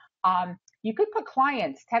this. You could put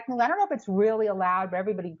clients. Technically, I don't know if it's really allowed, but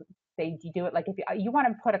everybody, you do it. Like if you want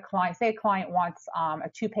to put a client, say a client wants a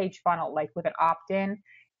 2-page funnel, like with an opt-in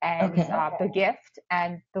and the gift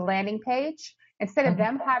and the landing page, instead of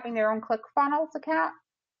them having their own ClickFunnels account,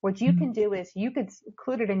 what you can do is you could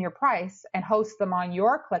include it in your price and host them on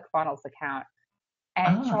your ClickFunnels account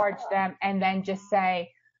and charge them, and then just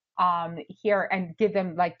say, here, and give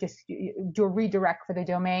them, like, just do a redirect for the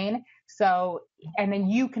domain. So, and then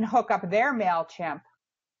you can hook up their MailChimp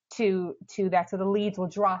to that, so the leads will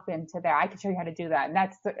drop into there. I can show you how to do that,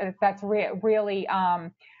 and that's really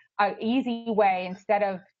an easy way, instead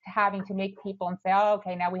of having to make people and say, oh,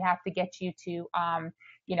 okay, now we have to get you to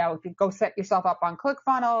go set yourself up on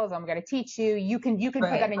ClickFunnels. I'm going to teach you. You can put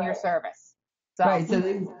that in your service. So,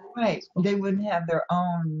 they wouldn't have their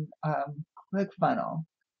own ClickFunnel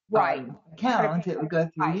account. It would go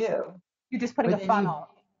through you. You're just putting a funnel,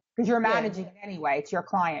 because you're managing it anyway. It's your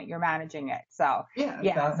client. You're managing it. So So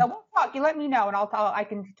we'll talk. You let me know, and I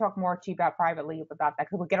can talk more to you privately about that,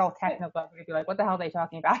 because we'll get all technical. We'll be like, what the hell are they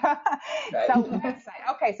talking about? So website.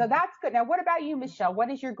 Okay, so that's good. Now, what about you, Michelle? What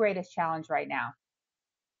is your greatest challenge right now?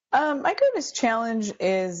 My greatest challenge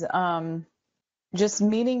is just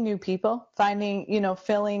meeting new people, finding,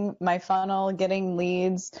 filling my funnel, getting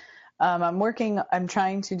leads. I'm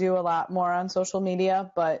trying to do a lot more on social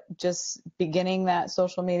media, but just beginning that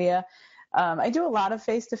social media. I do a lot of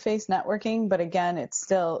face-to-face networking, but again, it's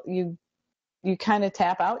still, you kind of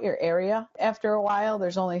tap out your area after a while.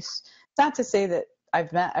 It's not to say that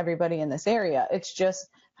I've met everybody in this area. It's just,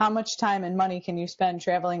 how much time and money can you spend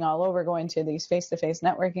traveling all over, going to these face-to-face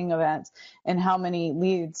networking events, and how many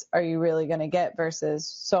leads are you really going to get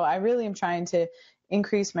so I really am trying to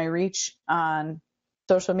increase my reach on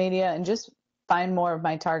social media and just find more of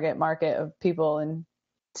my target market of people. And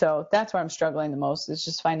so that's where I'm struggling the most, is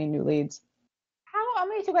just finding new leads. Let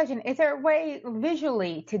me ask you a question. Is there a way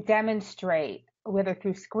visually to demonstrate, whether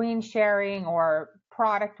through screen sharing or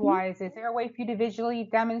product-wise, is there a way for you to visually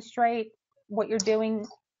demonstrate what you're doing?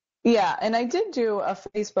 Yeah, and I did do a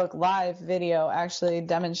Facebook Live video actually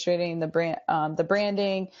demonstrating the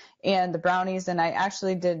branding and the brownies, and I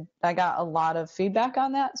got a lot of feedback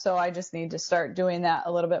on that, so I just need to start doing that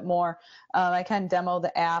a little bit more. I can demo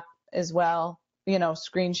the app as well,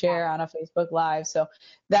 screen share on a Facebook Live, so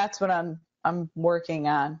that's what I'm working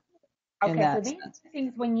on. Okay, so these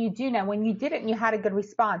things, when you did it and you had a good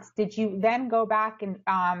response, did you then go back and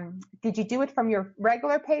did you do it from your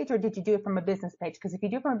regular page, or did you do it from a business page? Because if you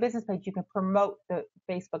do it from a business page, you can promote the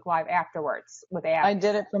Facebook Live afterwards with ads. I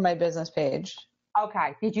did it from my business page.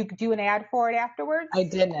 Okay. Did you do an ad for it afterwards? I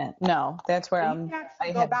didn't. No, that's where you can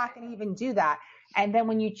actually go back and even do that. And then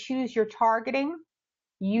when you choose your targeting,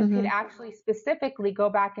 you could actually specifically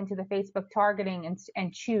go back into the Facebook targeting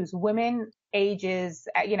and choose women ages,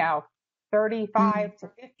 35 to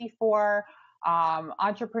 54,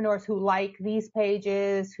 entrepreneurs who like these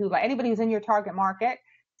pages, anybody who's in your target market,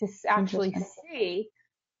 to actually see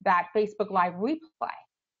that Facebook Live replay.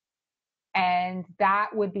 And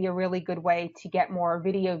that would be a really good way to get more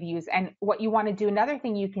video views. And what you want to do, another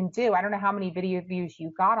thing you can do, I don't know how many video views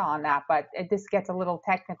you got on that, but this gets a little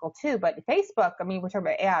technical too, but Facebook, we're talking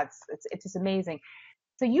about ads. It's just amazing.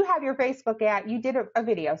 So you have your Facebook ad, you did a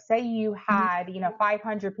video, say you had,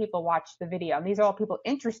 500 people watch the video, and these are all people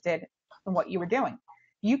interested in what you were doing.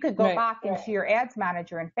 You could go back into your ads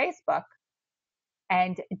manager in Facebook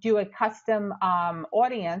and do a custom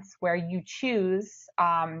audience where you choose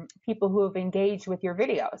people who have engaged with your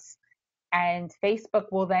videos. And Facebook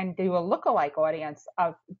will then do a lookalike audience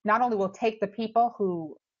of, not only will take the people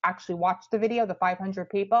who actually watch the video, the 500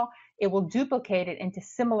 people, it will duplicate it into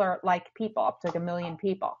similar like people, up to like 1 million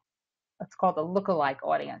people. It's called a lookalike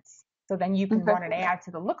audience. So then you can run an ad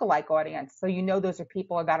to the lookalike audience. So those are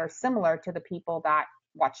people that are similar to the people that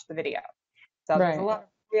watch the video. So there's a lot of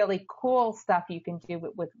really cool stuff you can do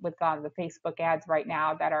with the Facebook ads right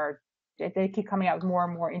now they keep coming out with more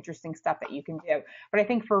and more interesting stuff that you can do. But I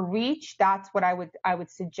think for reach, that's what I would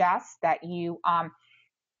suggest, that you,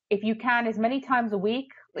 if you can, as many times a week,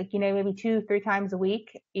 like, maybe 2-3 times a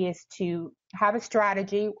week, is to have a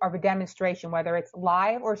strategy of a demonstration, whether it's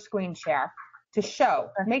live or screen share, to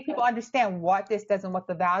make people understand what this does and what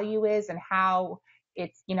the value is and how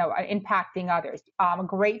it's, impacting others. A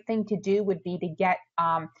great thing to do would be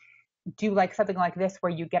to do like something like this,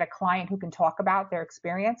 where you get a client who can talk about their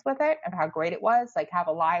experience with it and how great it was, like have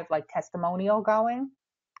a live testimonial going.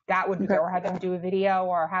 That would be great. Or have them do a video,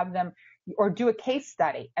 or do a case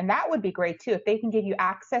study. And that would be great too. If they can give you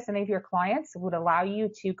access, any of your clients would allow you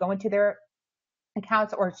to go into their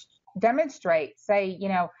accounts or demonstrate, say,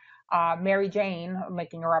 Mary Jane,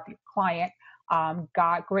 making her up your client,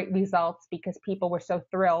 got great results because people were so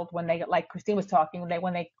thrilled when they, like Christine was talking,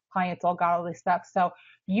 when they clients all got all this stuff. So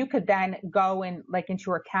you could then go and into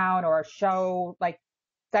your account, or show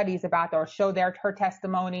studies about that, or show her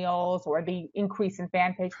testimonials, or the increase in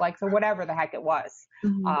fan page likes, or whatever the heck it was,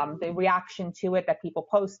 the reaction to it, that people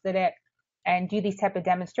posted it, and do these type of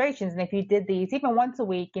demonstrations. And if you did these even once a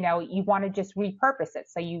week, you want to just repurpose it.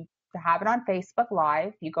 So you have it on Facebook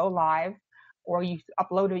Live, you go live, or you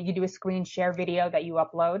upload it, you do a screen share video that you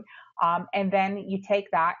upload, and then you take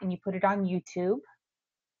that and you put it on YouTube.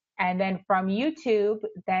 And then from YouTube,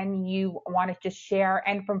 then you want to just share.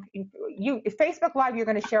 And from Facebook Live, you're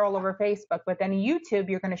going to share all over Facebook, but then YouTube,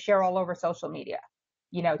 you're going to share all over social media,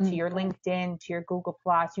 to your LinkedIn, to your Google+.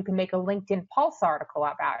 You can make a LinkedIn Pulse article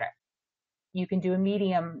about it. You can do a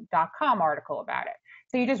medium.com article about it.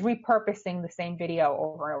 So you're just repurposing the same video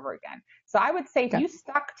over and over again. So I would say if you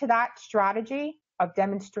stuck to that strategy of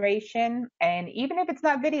demonstration, and even if it's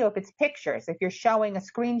not video, if it's pictures, if you're showing a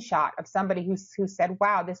screenshot of somebody who said,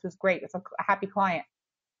 wow, this was great, it's a happy client.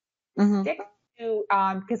 Stick to,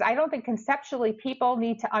 because I don't think conceptually people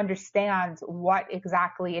need to understand what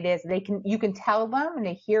exactly it is. You can tell them and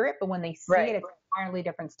they hear it, but when they see it, it's an entirely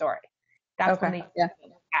different story. That's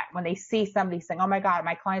when they see somebody saying, oh my God,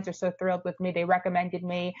 my clients are so thrilled with me, they recommended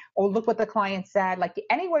me, or look what the client said. Like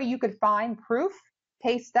anywhere you could find proof,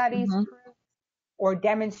 case studies, proof, or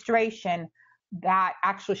demonstration, that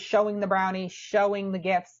actually showing the brownies, showing the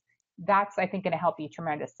gifts, that's, I think, going to help you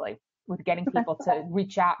tremendously with getting people to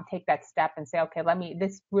reach out and take that step and say, okay,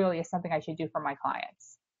 this really is something I should do for my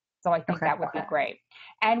clients. So I think that would be great.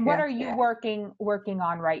 And what are you working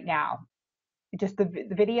on right now? Just the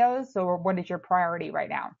videos, or what is your priority right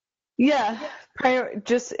now? Yeah,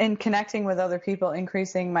 just in connecting with other people,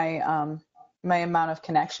 increasing my my amount of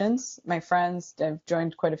connections, my friends. I've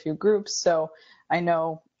joined quite a few groups, so I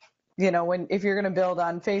know, if you're going to build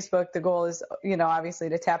on Facebook, the goal is, obviously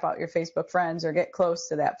to tap out your Facebook friends or get close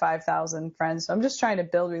to that 5,000 friends. So I'm just trying to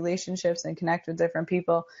build relationships and connect with different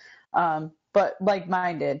people, but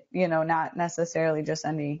like-minded, not necessarily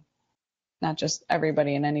not just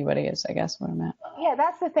everybody and anybody is, I guess, what I'm at. Yeah,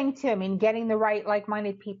 that's the thing too. I mean, getting the right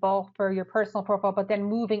like-minded people for your personal profile, but then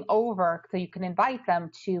moving over so you can invite them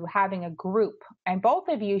to having a group. And both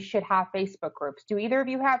of you should have Facebook groups. Do either of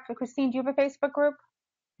you have, Christine, do you have a Facebook group?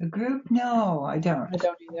 A group? No, I don't. I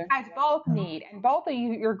don't either. You guys both need, and both of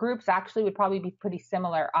your groups actually would probably be pretty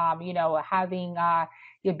similar. Having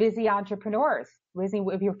your busy entrepreneurs,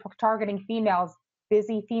 if you're targeting females,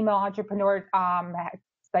 busy female entrepreneurs,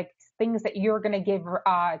 like things that you're going to give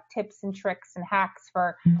tips and tricks and hacks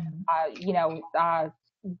for,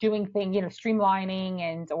 doing things,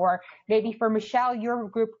 streamlining, or maybe for Michelle, your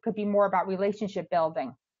group could be more about relationship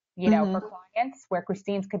building, for clients, where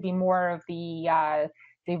Christine's could be more of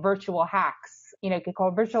the virtual hacks, you could call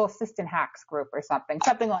it virtual assistant hacks group or something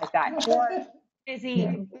like that. Or busy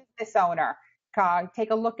business owner.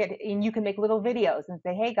 Take a look at it, and you can make little videos and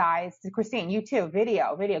say, hey guys, Christine, you too,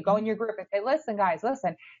 video, go in your group and say, listen guys, do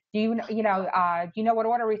you know what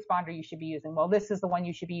autoresponder you should be using? Well, this is the one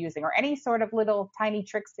you should be using, or any sort of little tiny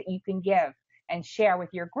tricks that you can give and share with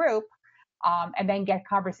your group. and then get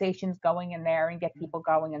conversations going in there and get people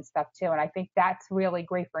going and stuff too. And I think that's really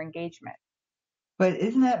great for engagement. But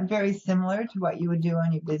isn't that very similar to what you would do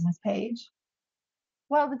on your business page?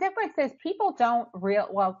 Well, the difference is people don't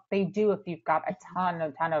well, they do if you've got a ton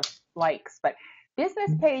of likes, but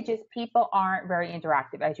business pages, people aren't very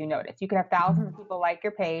interactive, as you notice. You can have thousands of people like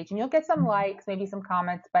your page and you'll get some likes, maybe some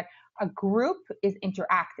comments, but a group is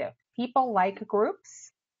interactive. People like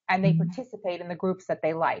groups and they participate in the groups that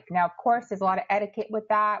they like. Now, of course, there's a lot of etiquette with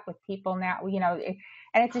that, with people now,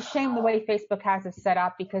 and it's a shame the way Facebook has it set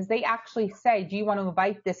up because they actually say, do you want to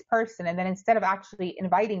invite this person? And then instead of actually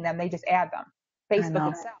inviting them, they just add them. Facebook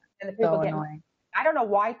itself. And the people get annoying. I don't know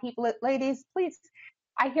why people, ladies, please.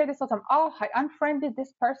 I hear this all the time. Oh, I unfriended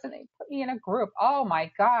this person. They put me in a group. Oh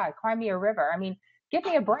my God, cry me a river. I mean, give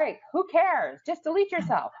me a break. Who cares? Just delete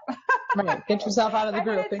yourself. Right. Get yourself out of the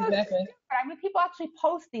group. Exactly. I mean, people actually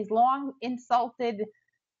post these long insulted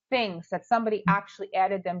things that somebody actually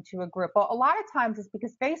added them to a group. Well, a lot of times it's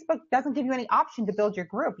because Facebook doesn't give you any option to build your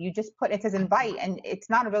group. You just put, it says invite, and it's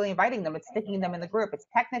not really inviting them. It's sticking them in the group. It's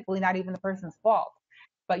technically not even the person's fault.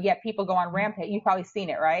 But yet people go on rampage. You've probably seen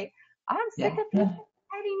it, right? I'm sick of people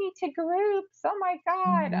inviting me to groups. Oh my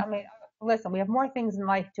God. I mean, listen, we have more things in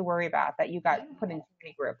life to worry about that you got put in too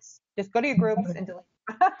many groups. Just go to your groups and delete.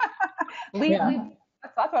 leave.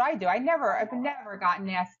 That's what I do. I've never gotten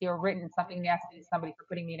nasty or written something nasty to somebody for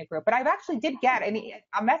putting me in a group. But I've actually did get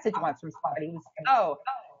a message once from somebody who was so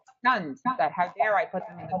stunned that how dare I put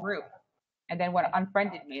them in the group, and then what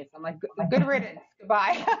unfriended me. So I'm like, good riddance,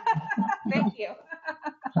 goodbye. Thank you.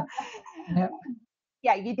 Yep.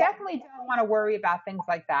 Yeah, you definitely don't want to worry about things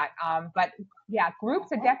like that. But yeah,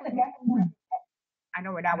 groups are definitely. I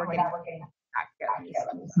know we're getting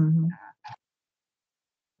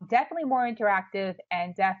definitely more interactive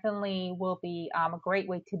and definitely will be a great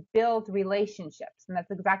way to build relationships. And that's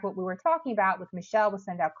exactly what we were talking about with Michelle with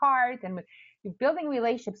Send Out Cards and with building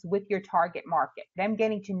relationships with your target market, them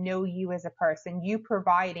getting to know you as a person, you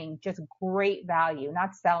providing just great value,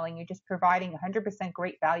 not selling, you're just providing 100%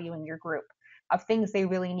 great value in your group of things they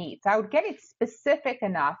really need. So I would get it specific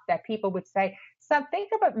enough that people would say, so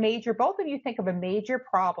both of you think of a major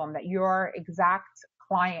problem that your exact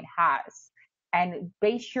client has, and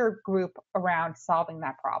base your group around solving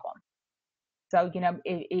that problem. So,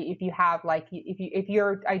 if you have if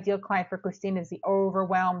your ideal client for Christina is the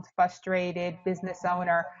overwhelmed, frustrated business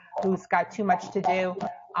owner who's got too much to do,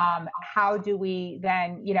 how do we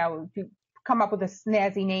then, come up with a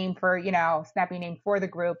snappy name for the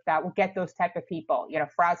group that will get those type of people,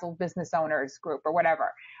 frazzled business owners group or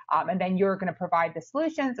whatever. And then you're going to provide the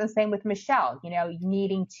solutions. And same with Michelle,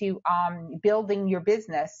 needing to building your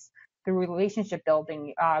business through relationship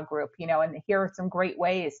building group, and here are some great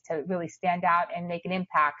ways to really stand out and make an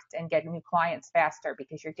impact and get new clients faster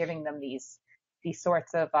because you're giving them these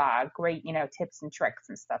sorts of great, tips and tricks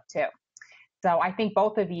and stuff too. So I think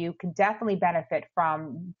both of you can definitely benefit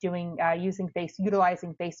from utilizing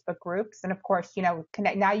Facebook groups. And of course,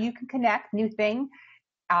 connect. Now you can connect, new thing,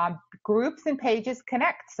 groups and pages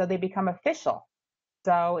connect. So they become official.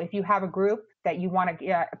 So if you have a group that you want to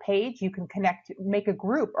get a page, you can make a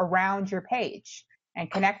group around your page and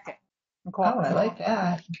connect it. I like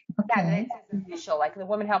that. Okay. Yeah, and it says official, like the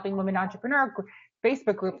Women Helping Women Entrepreneur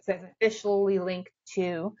Facebook group says officially linked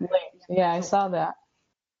to. Yeah, I saw that.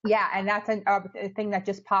 Yeah, and that's a thing that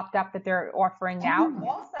just popped up that they're offering now.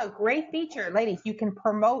 Also, great feature, ladies, you can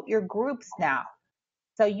promote your groups now.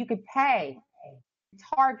 So you could pay,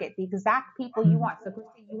 target the exact people you want. So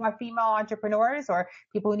Christine, you want female entrepreneurs or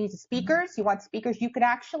people who need speakers, you want speakers, you can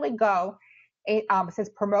actually go, it says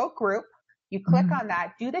promote group. You click on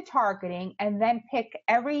that, do the targeting, and then pick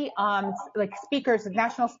every speakers,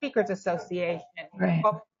 National Speakers Association, right.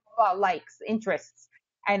 Likes, interests,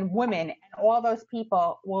 and women, and all those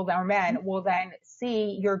people men will then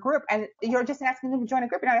see your group, and you're just asking them to join a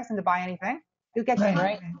group. You're not asking them to buy anything. You get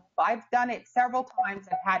right. I've done it several times.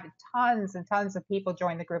 I've had tons and tons of people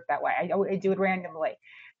join the group that way. I do it randomly,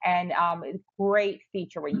 and great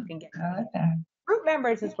feature where you can get group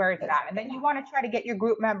members is where it's at, and then you want to try to get your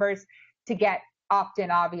group members to get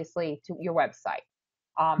opt-in, obviously, to your website.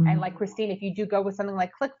 And like Christine, if you do go with something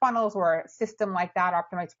like ClickFunnels or a system like that,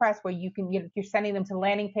 Optimize Press, where you can, you're sending them to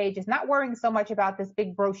landing pages, not worrying so much about this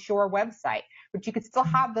big brochure website, but you could still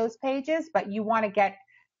have those pages, but you want to get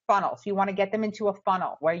funnels. You want to get them into a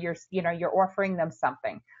funnel where you're offering them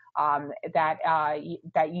something that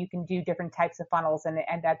you can do different types of funnels, and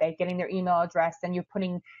that they're getting their email address, and you're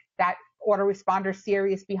putting that autoresponder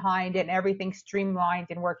series behind it, and everything streamlined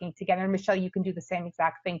and working together. And Michelle, you can do the same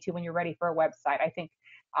exact thing too when you're ready for a website. I think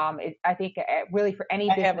really for any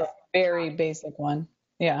business. I have a very basic one.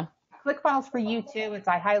 Yeah. ClickFunnels for you too.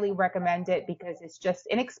 I highly recommend it because it's just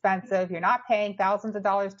inexpensive. You're not paying thousands of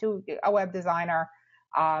dollars to a web designer.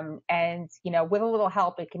 And, with a little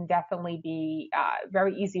help, it can definitely be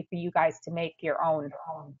very easy for you guys to make your own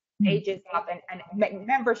pages up and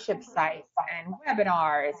membership sites and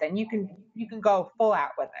webinars, and you can go full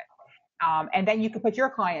out with it. And then you can put your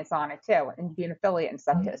clients on it too, and be an affiliate and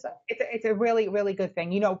stuff too. So it's a really, really good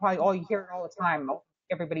thing. Probably you hear it all the time.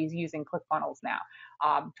 Everybody's using ClickFunnels now.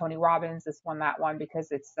 Tony Robbins has won that one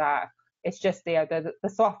because it's just the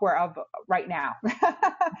software of right now.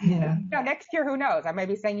 Yeah. Next year, who knows? I may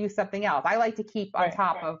be saying use something else. I like to keep on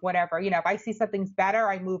top of whatever. If I see something's better,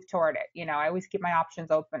 I move toward it. I always keep my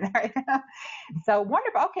options open. Right? So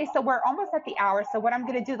wonderful. Okay, so we're almost at the hour. So what I'm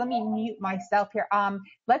going to do, let me mute myself here.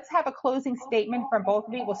 Let's have a closing statement from both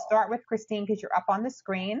of you. We'll start with Christine because you're up on the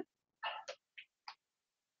screen.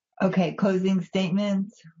 Okay, closing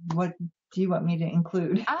statements. What do you want me to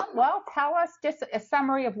include? Well, tell us just a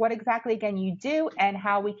summary of what exactly, again, you do and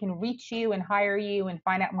how we can reach you and hire you and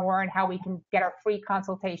find out more and how we can get our free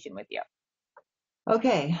consultation with you.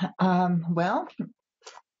 Okay.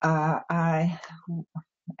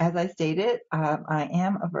 As I stated, I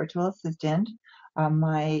am a virtual assistant.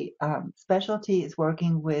 My specialty is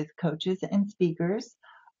working with coaches and speakers,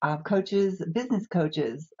 business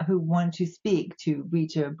coaches who want to speak to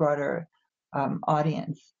reach a broader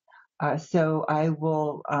audience. So I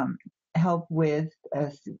will help with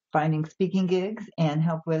finding speaking gigs and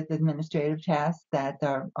help with administrative tasks that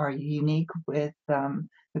are unique with the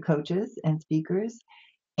coaches and speakers.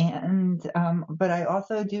 But I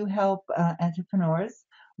also do help entrepreneurs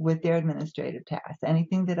with their administrative tasks,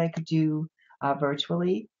 anything that I could do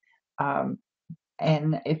virtually. And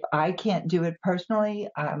if I can't do it personally,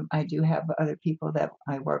 I do have other people that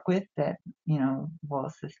I work with that, will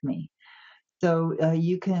assist me. So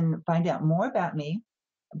you can find out more about me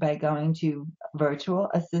by going to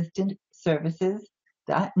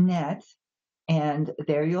virtualassistantservices.net. And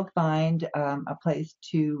there you'll find a place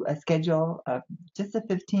to schedule just a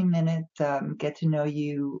 15-minute get to know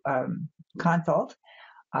you consult.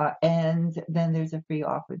 And then there's a free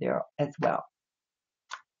offer there as well.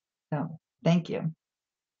 So thank you.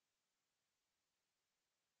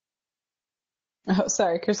 Oh,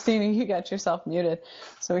 sorry, Christina, you got yourself muted,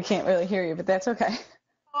 so we can't really hear you, but that's okay.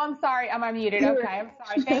 Oh, I'm sorry. I'm unmuted. Okay, I'm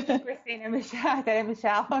sorry. Thank you, Christina. Michelle.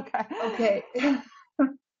 Okay.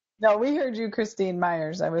 No, we heard you, Christine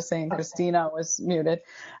Myers. I was saying Christina was muted.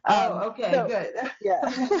 Okay, good. Yeah.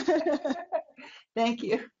 Thank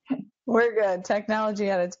you. We're good. Technology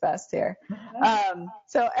at its best here.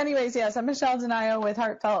 So anyways, yes, I'm Michelle Denayo with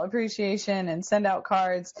Heartfelt Appreciation and Send Out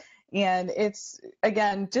Cards. And it's,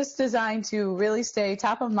 again, just designed to really stay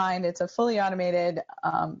top of mind. It's a fully automated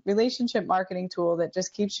relationship marketing tool that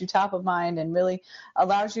just keeps you top of mind and really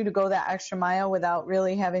allows you to go that extra mile without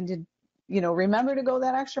really having to, remember to go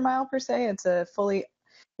that extra mile per se.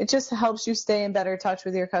 It just helps you stay in better touch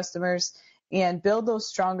with your customers and build those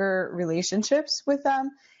stronger relationships with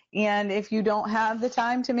them. And if you don't have the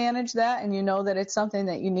time to manage that and you know that it's something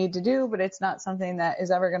that you need to do, but it's not something that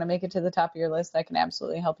is ever going to make it to the top of your list, I can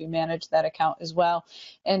absolutely help you manage that account as well.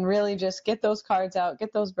 And really just get those cards out,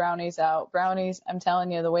 get those brownies out. Brownies, I'm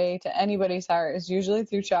telling you, the way to anybody's heart is usually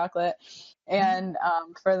through chocolate. And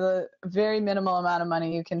for the very minimal amount of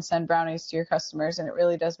money, you can send brownies to your customers, and it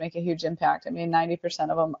really does make a huge impact. I mean, 90%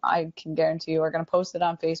 of them, I can guarantee you, are going to post it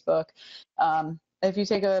on Facebook. If you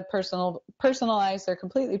take a personalized, they're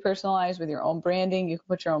completely personalized with your own branding. You can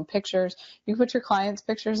put your own pictures. You can put your clients'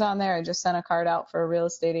 pictures on there. I just sent a card out for a real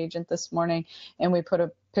estate agent this morning, and we put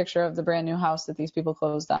a picture of the brand new house that these people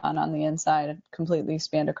closed on the inside, completely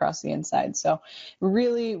spanned across the inside. So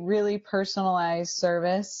really, really personalized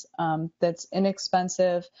service that's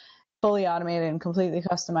inexpensive, fully automated, and completely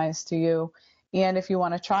customized to you. And if you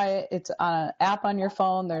want to try it, it's on an app on your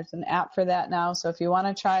phone. There's an app for that now. So if you want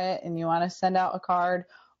to try it and you want to send out a card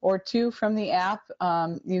or two from the app,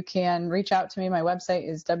 you can reach out to me. My website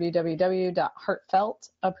is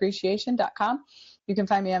www.heartfeltappreciation.com. You can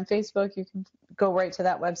find me on Facebook. You can go right to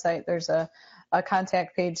that website. There's a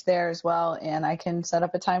contact page there as well. And I can set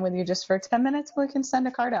up a time with you just for 10 minutes where we can send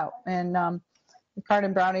a card out. And card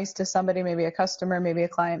and brownies to somebody, maybe a customer, maybe a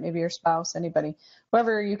client, maybe your spouse, anybody,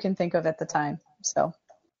 whoever you can think of at the time. So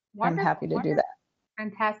wonderful, I'm happy to do that.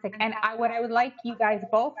 Fantastic. And what I would like you guys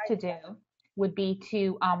both to do would be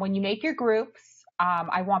to, when you make your groups,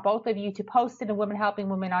 I want both of you to post it in Women Helping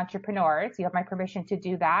Women Entrepreneurs. You have my permission to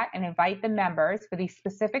do that, and invite the members for these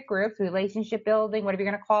specific groups, relationship building, whatever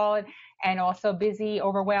you're going to call it, and also busy,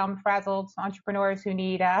 overwhelmed, frazzled entrepreneurs who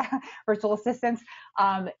need virtual assistants,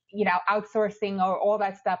 outsourcing or all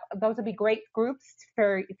that stuff. Those would be great groups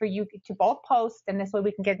for you to both post, and this way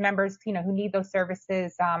we can get members, who need those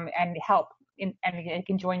services and help. And it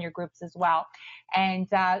can join your groups as well. And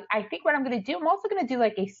I think what I'm going to do, I'm also going to do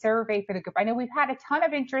like a survey for the group. I know we've had a ton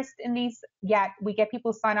of interest in these, yet we get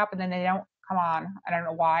people sign up and then they don't come on. I don't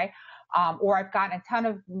know why. Or I've gotten a ton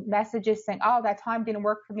of messages saying, oh, that time didn't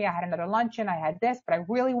work for me. I had another luncheon. I had this, but I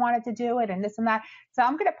really wanted to do it and this and that. So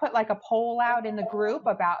I'm going to put like a poll out in the group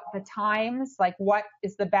about the times, like what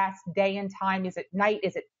is the best day and time? Is it night?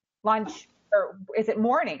 Is it lunch? Or is it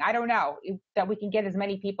morning? I don't know, that we can get as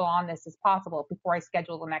many people on this as possible before I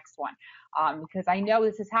schedule the next one. Because I know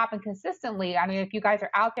this has happened consistently. I mean, if you guys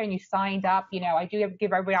are out there and you signed up, I do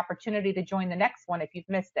give everybody opportunity to join the next one if you've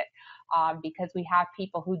missed it. Because we have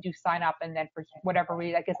people who do sign up and then for whatever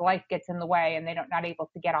reason, I guess life gets in the way and they're not able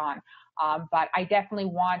to get on. But I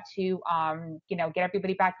definitely want to, get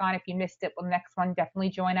everybody back on. If you missed it, well, the next one, definitely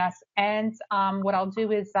join us. And what I'll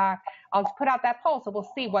do is I'll just put out that poll. So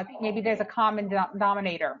we'll see maybe there's a common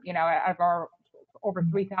denominator, of our over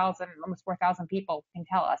 3,000, almost 4,000 people can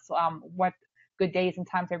tell us what good days and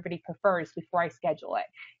times everybody prefers before I schedule it.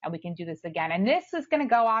 And we can do this again. And this is going to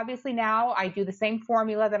go, obviously now I do the same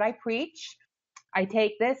formula that I preach. I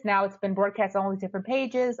take this, now it's been broadcast on all these different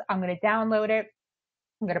pages. I'm going to download it.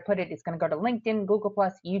 I'm going to put it, it's going to go to LinkedIn, Google+,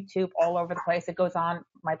 YouTube, all over the place. It goes on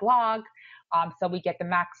my blog. So we get the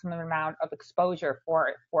maximum amount of exposure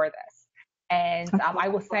for this. And I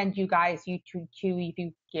will send you guys YouTube too, if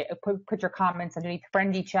you put your comments underneath,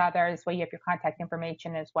 friend each other. This way you have your contact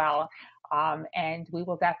information as well. And we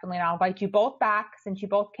will definitely, and I'll invite you both back since you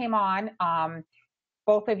both came on.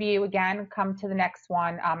 Both of you, again, come to the next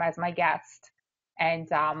one as my guest. And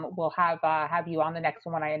we'll have you on the next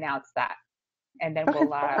one when I announce that. And then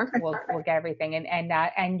we'll get everything.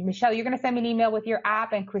 And Michelle, you're going to send me an email with your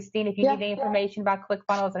app. And Christine, if you need any information about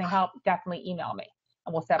ClickFunnels and help, definitely email me.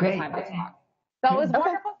 And we'll set up a time to talk. So it was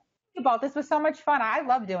wonderful. This was so much fun. I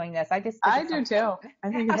love doing this. I do too. I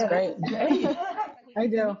think it's great. I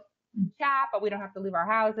do. Chat, but we don't have to leave our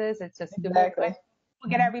houses. It's just exactly. We'll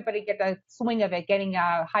get everybody get the swing of it, getting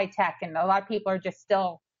high tech, and a lot of people are just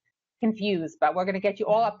still confused. But we're going to get you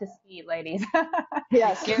all up to speed, ladies.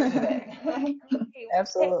 Yes.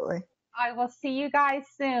 Absolutely. I will see you guys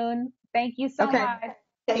soon. Thank you so much.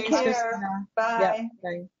 Take care. Bye. Yeah.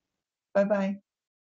 Bye. Bye-bye.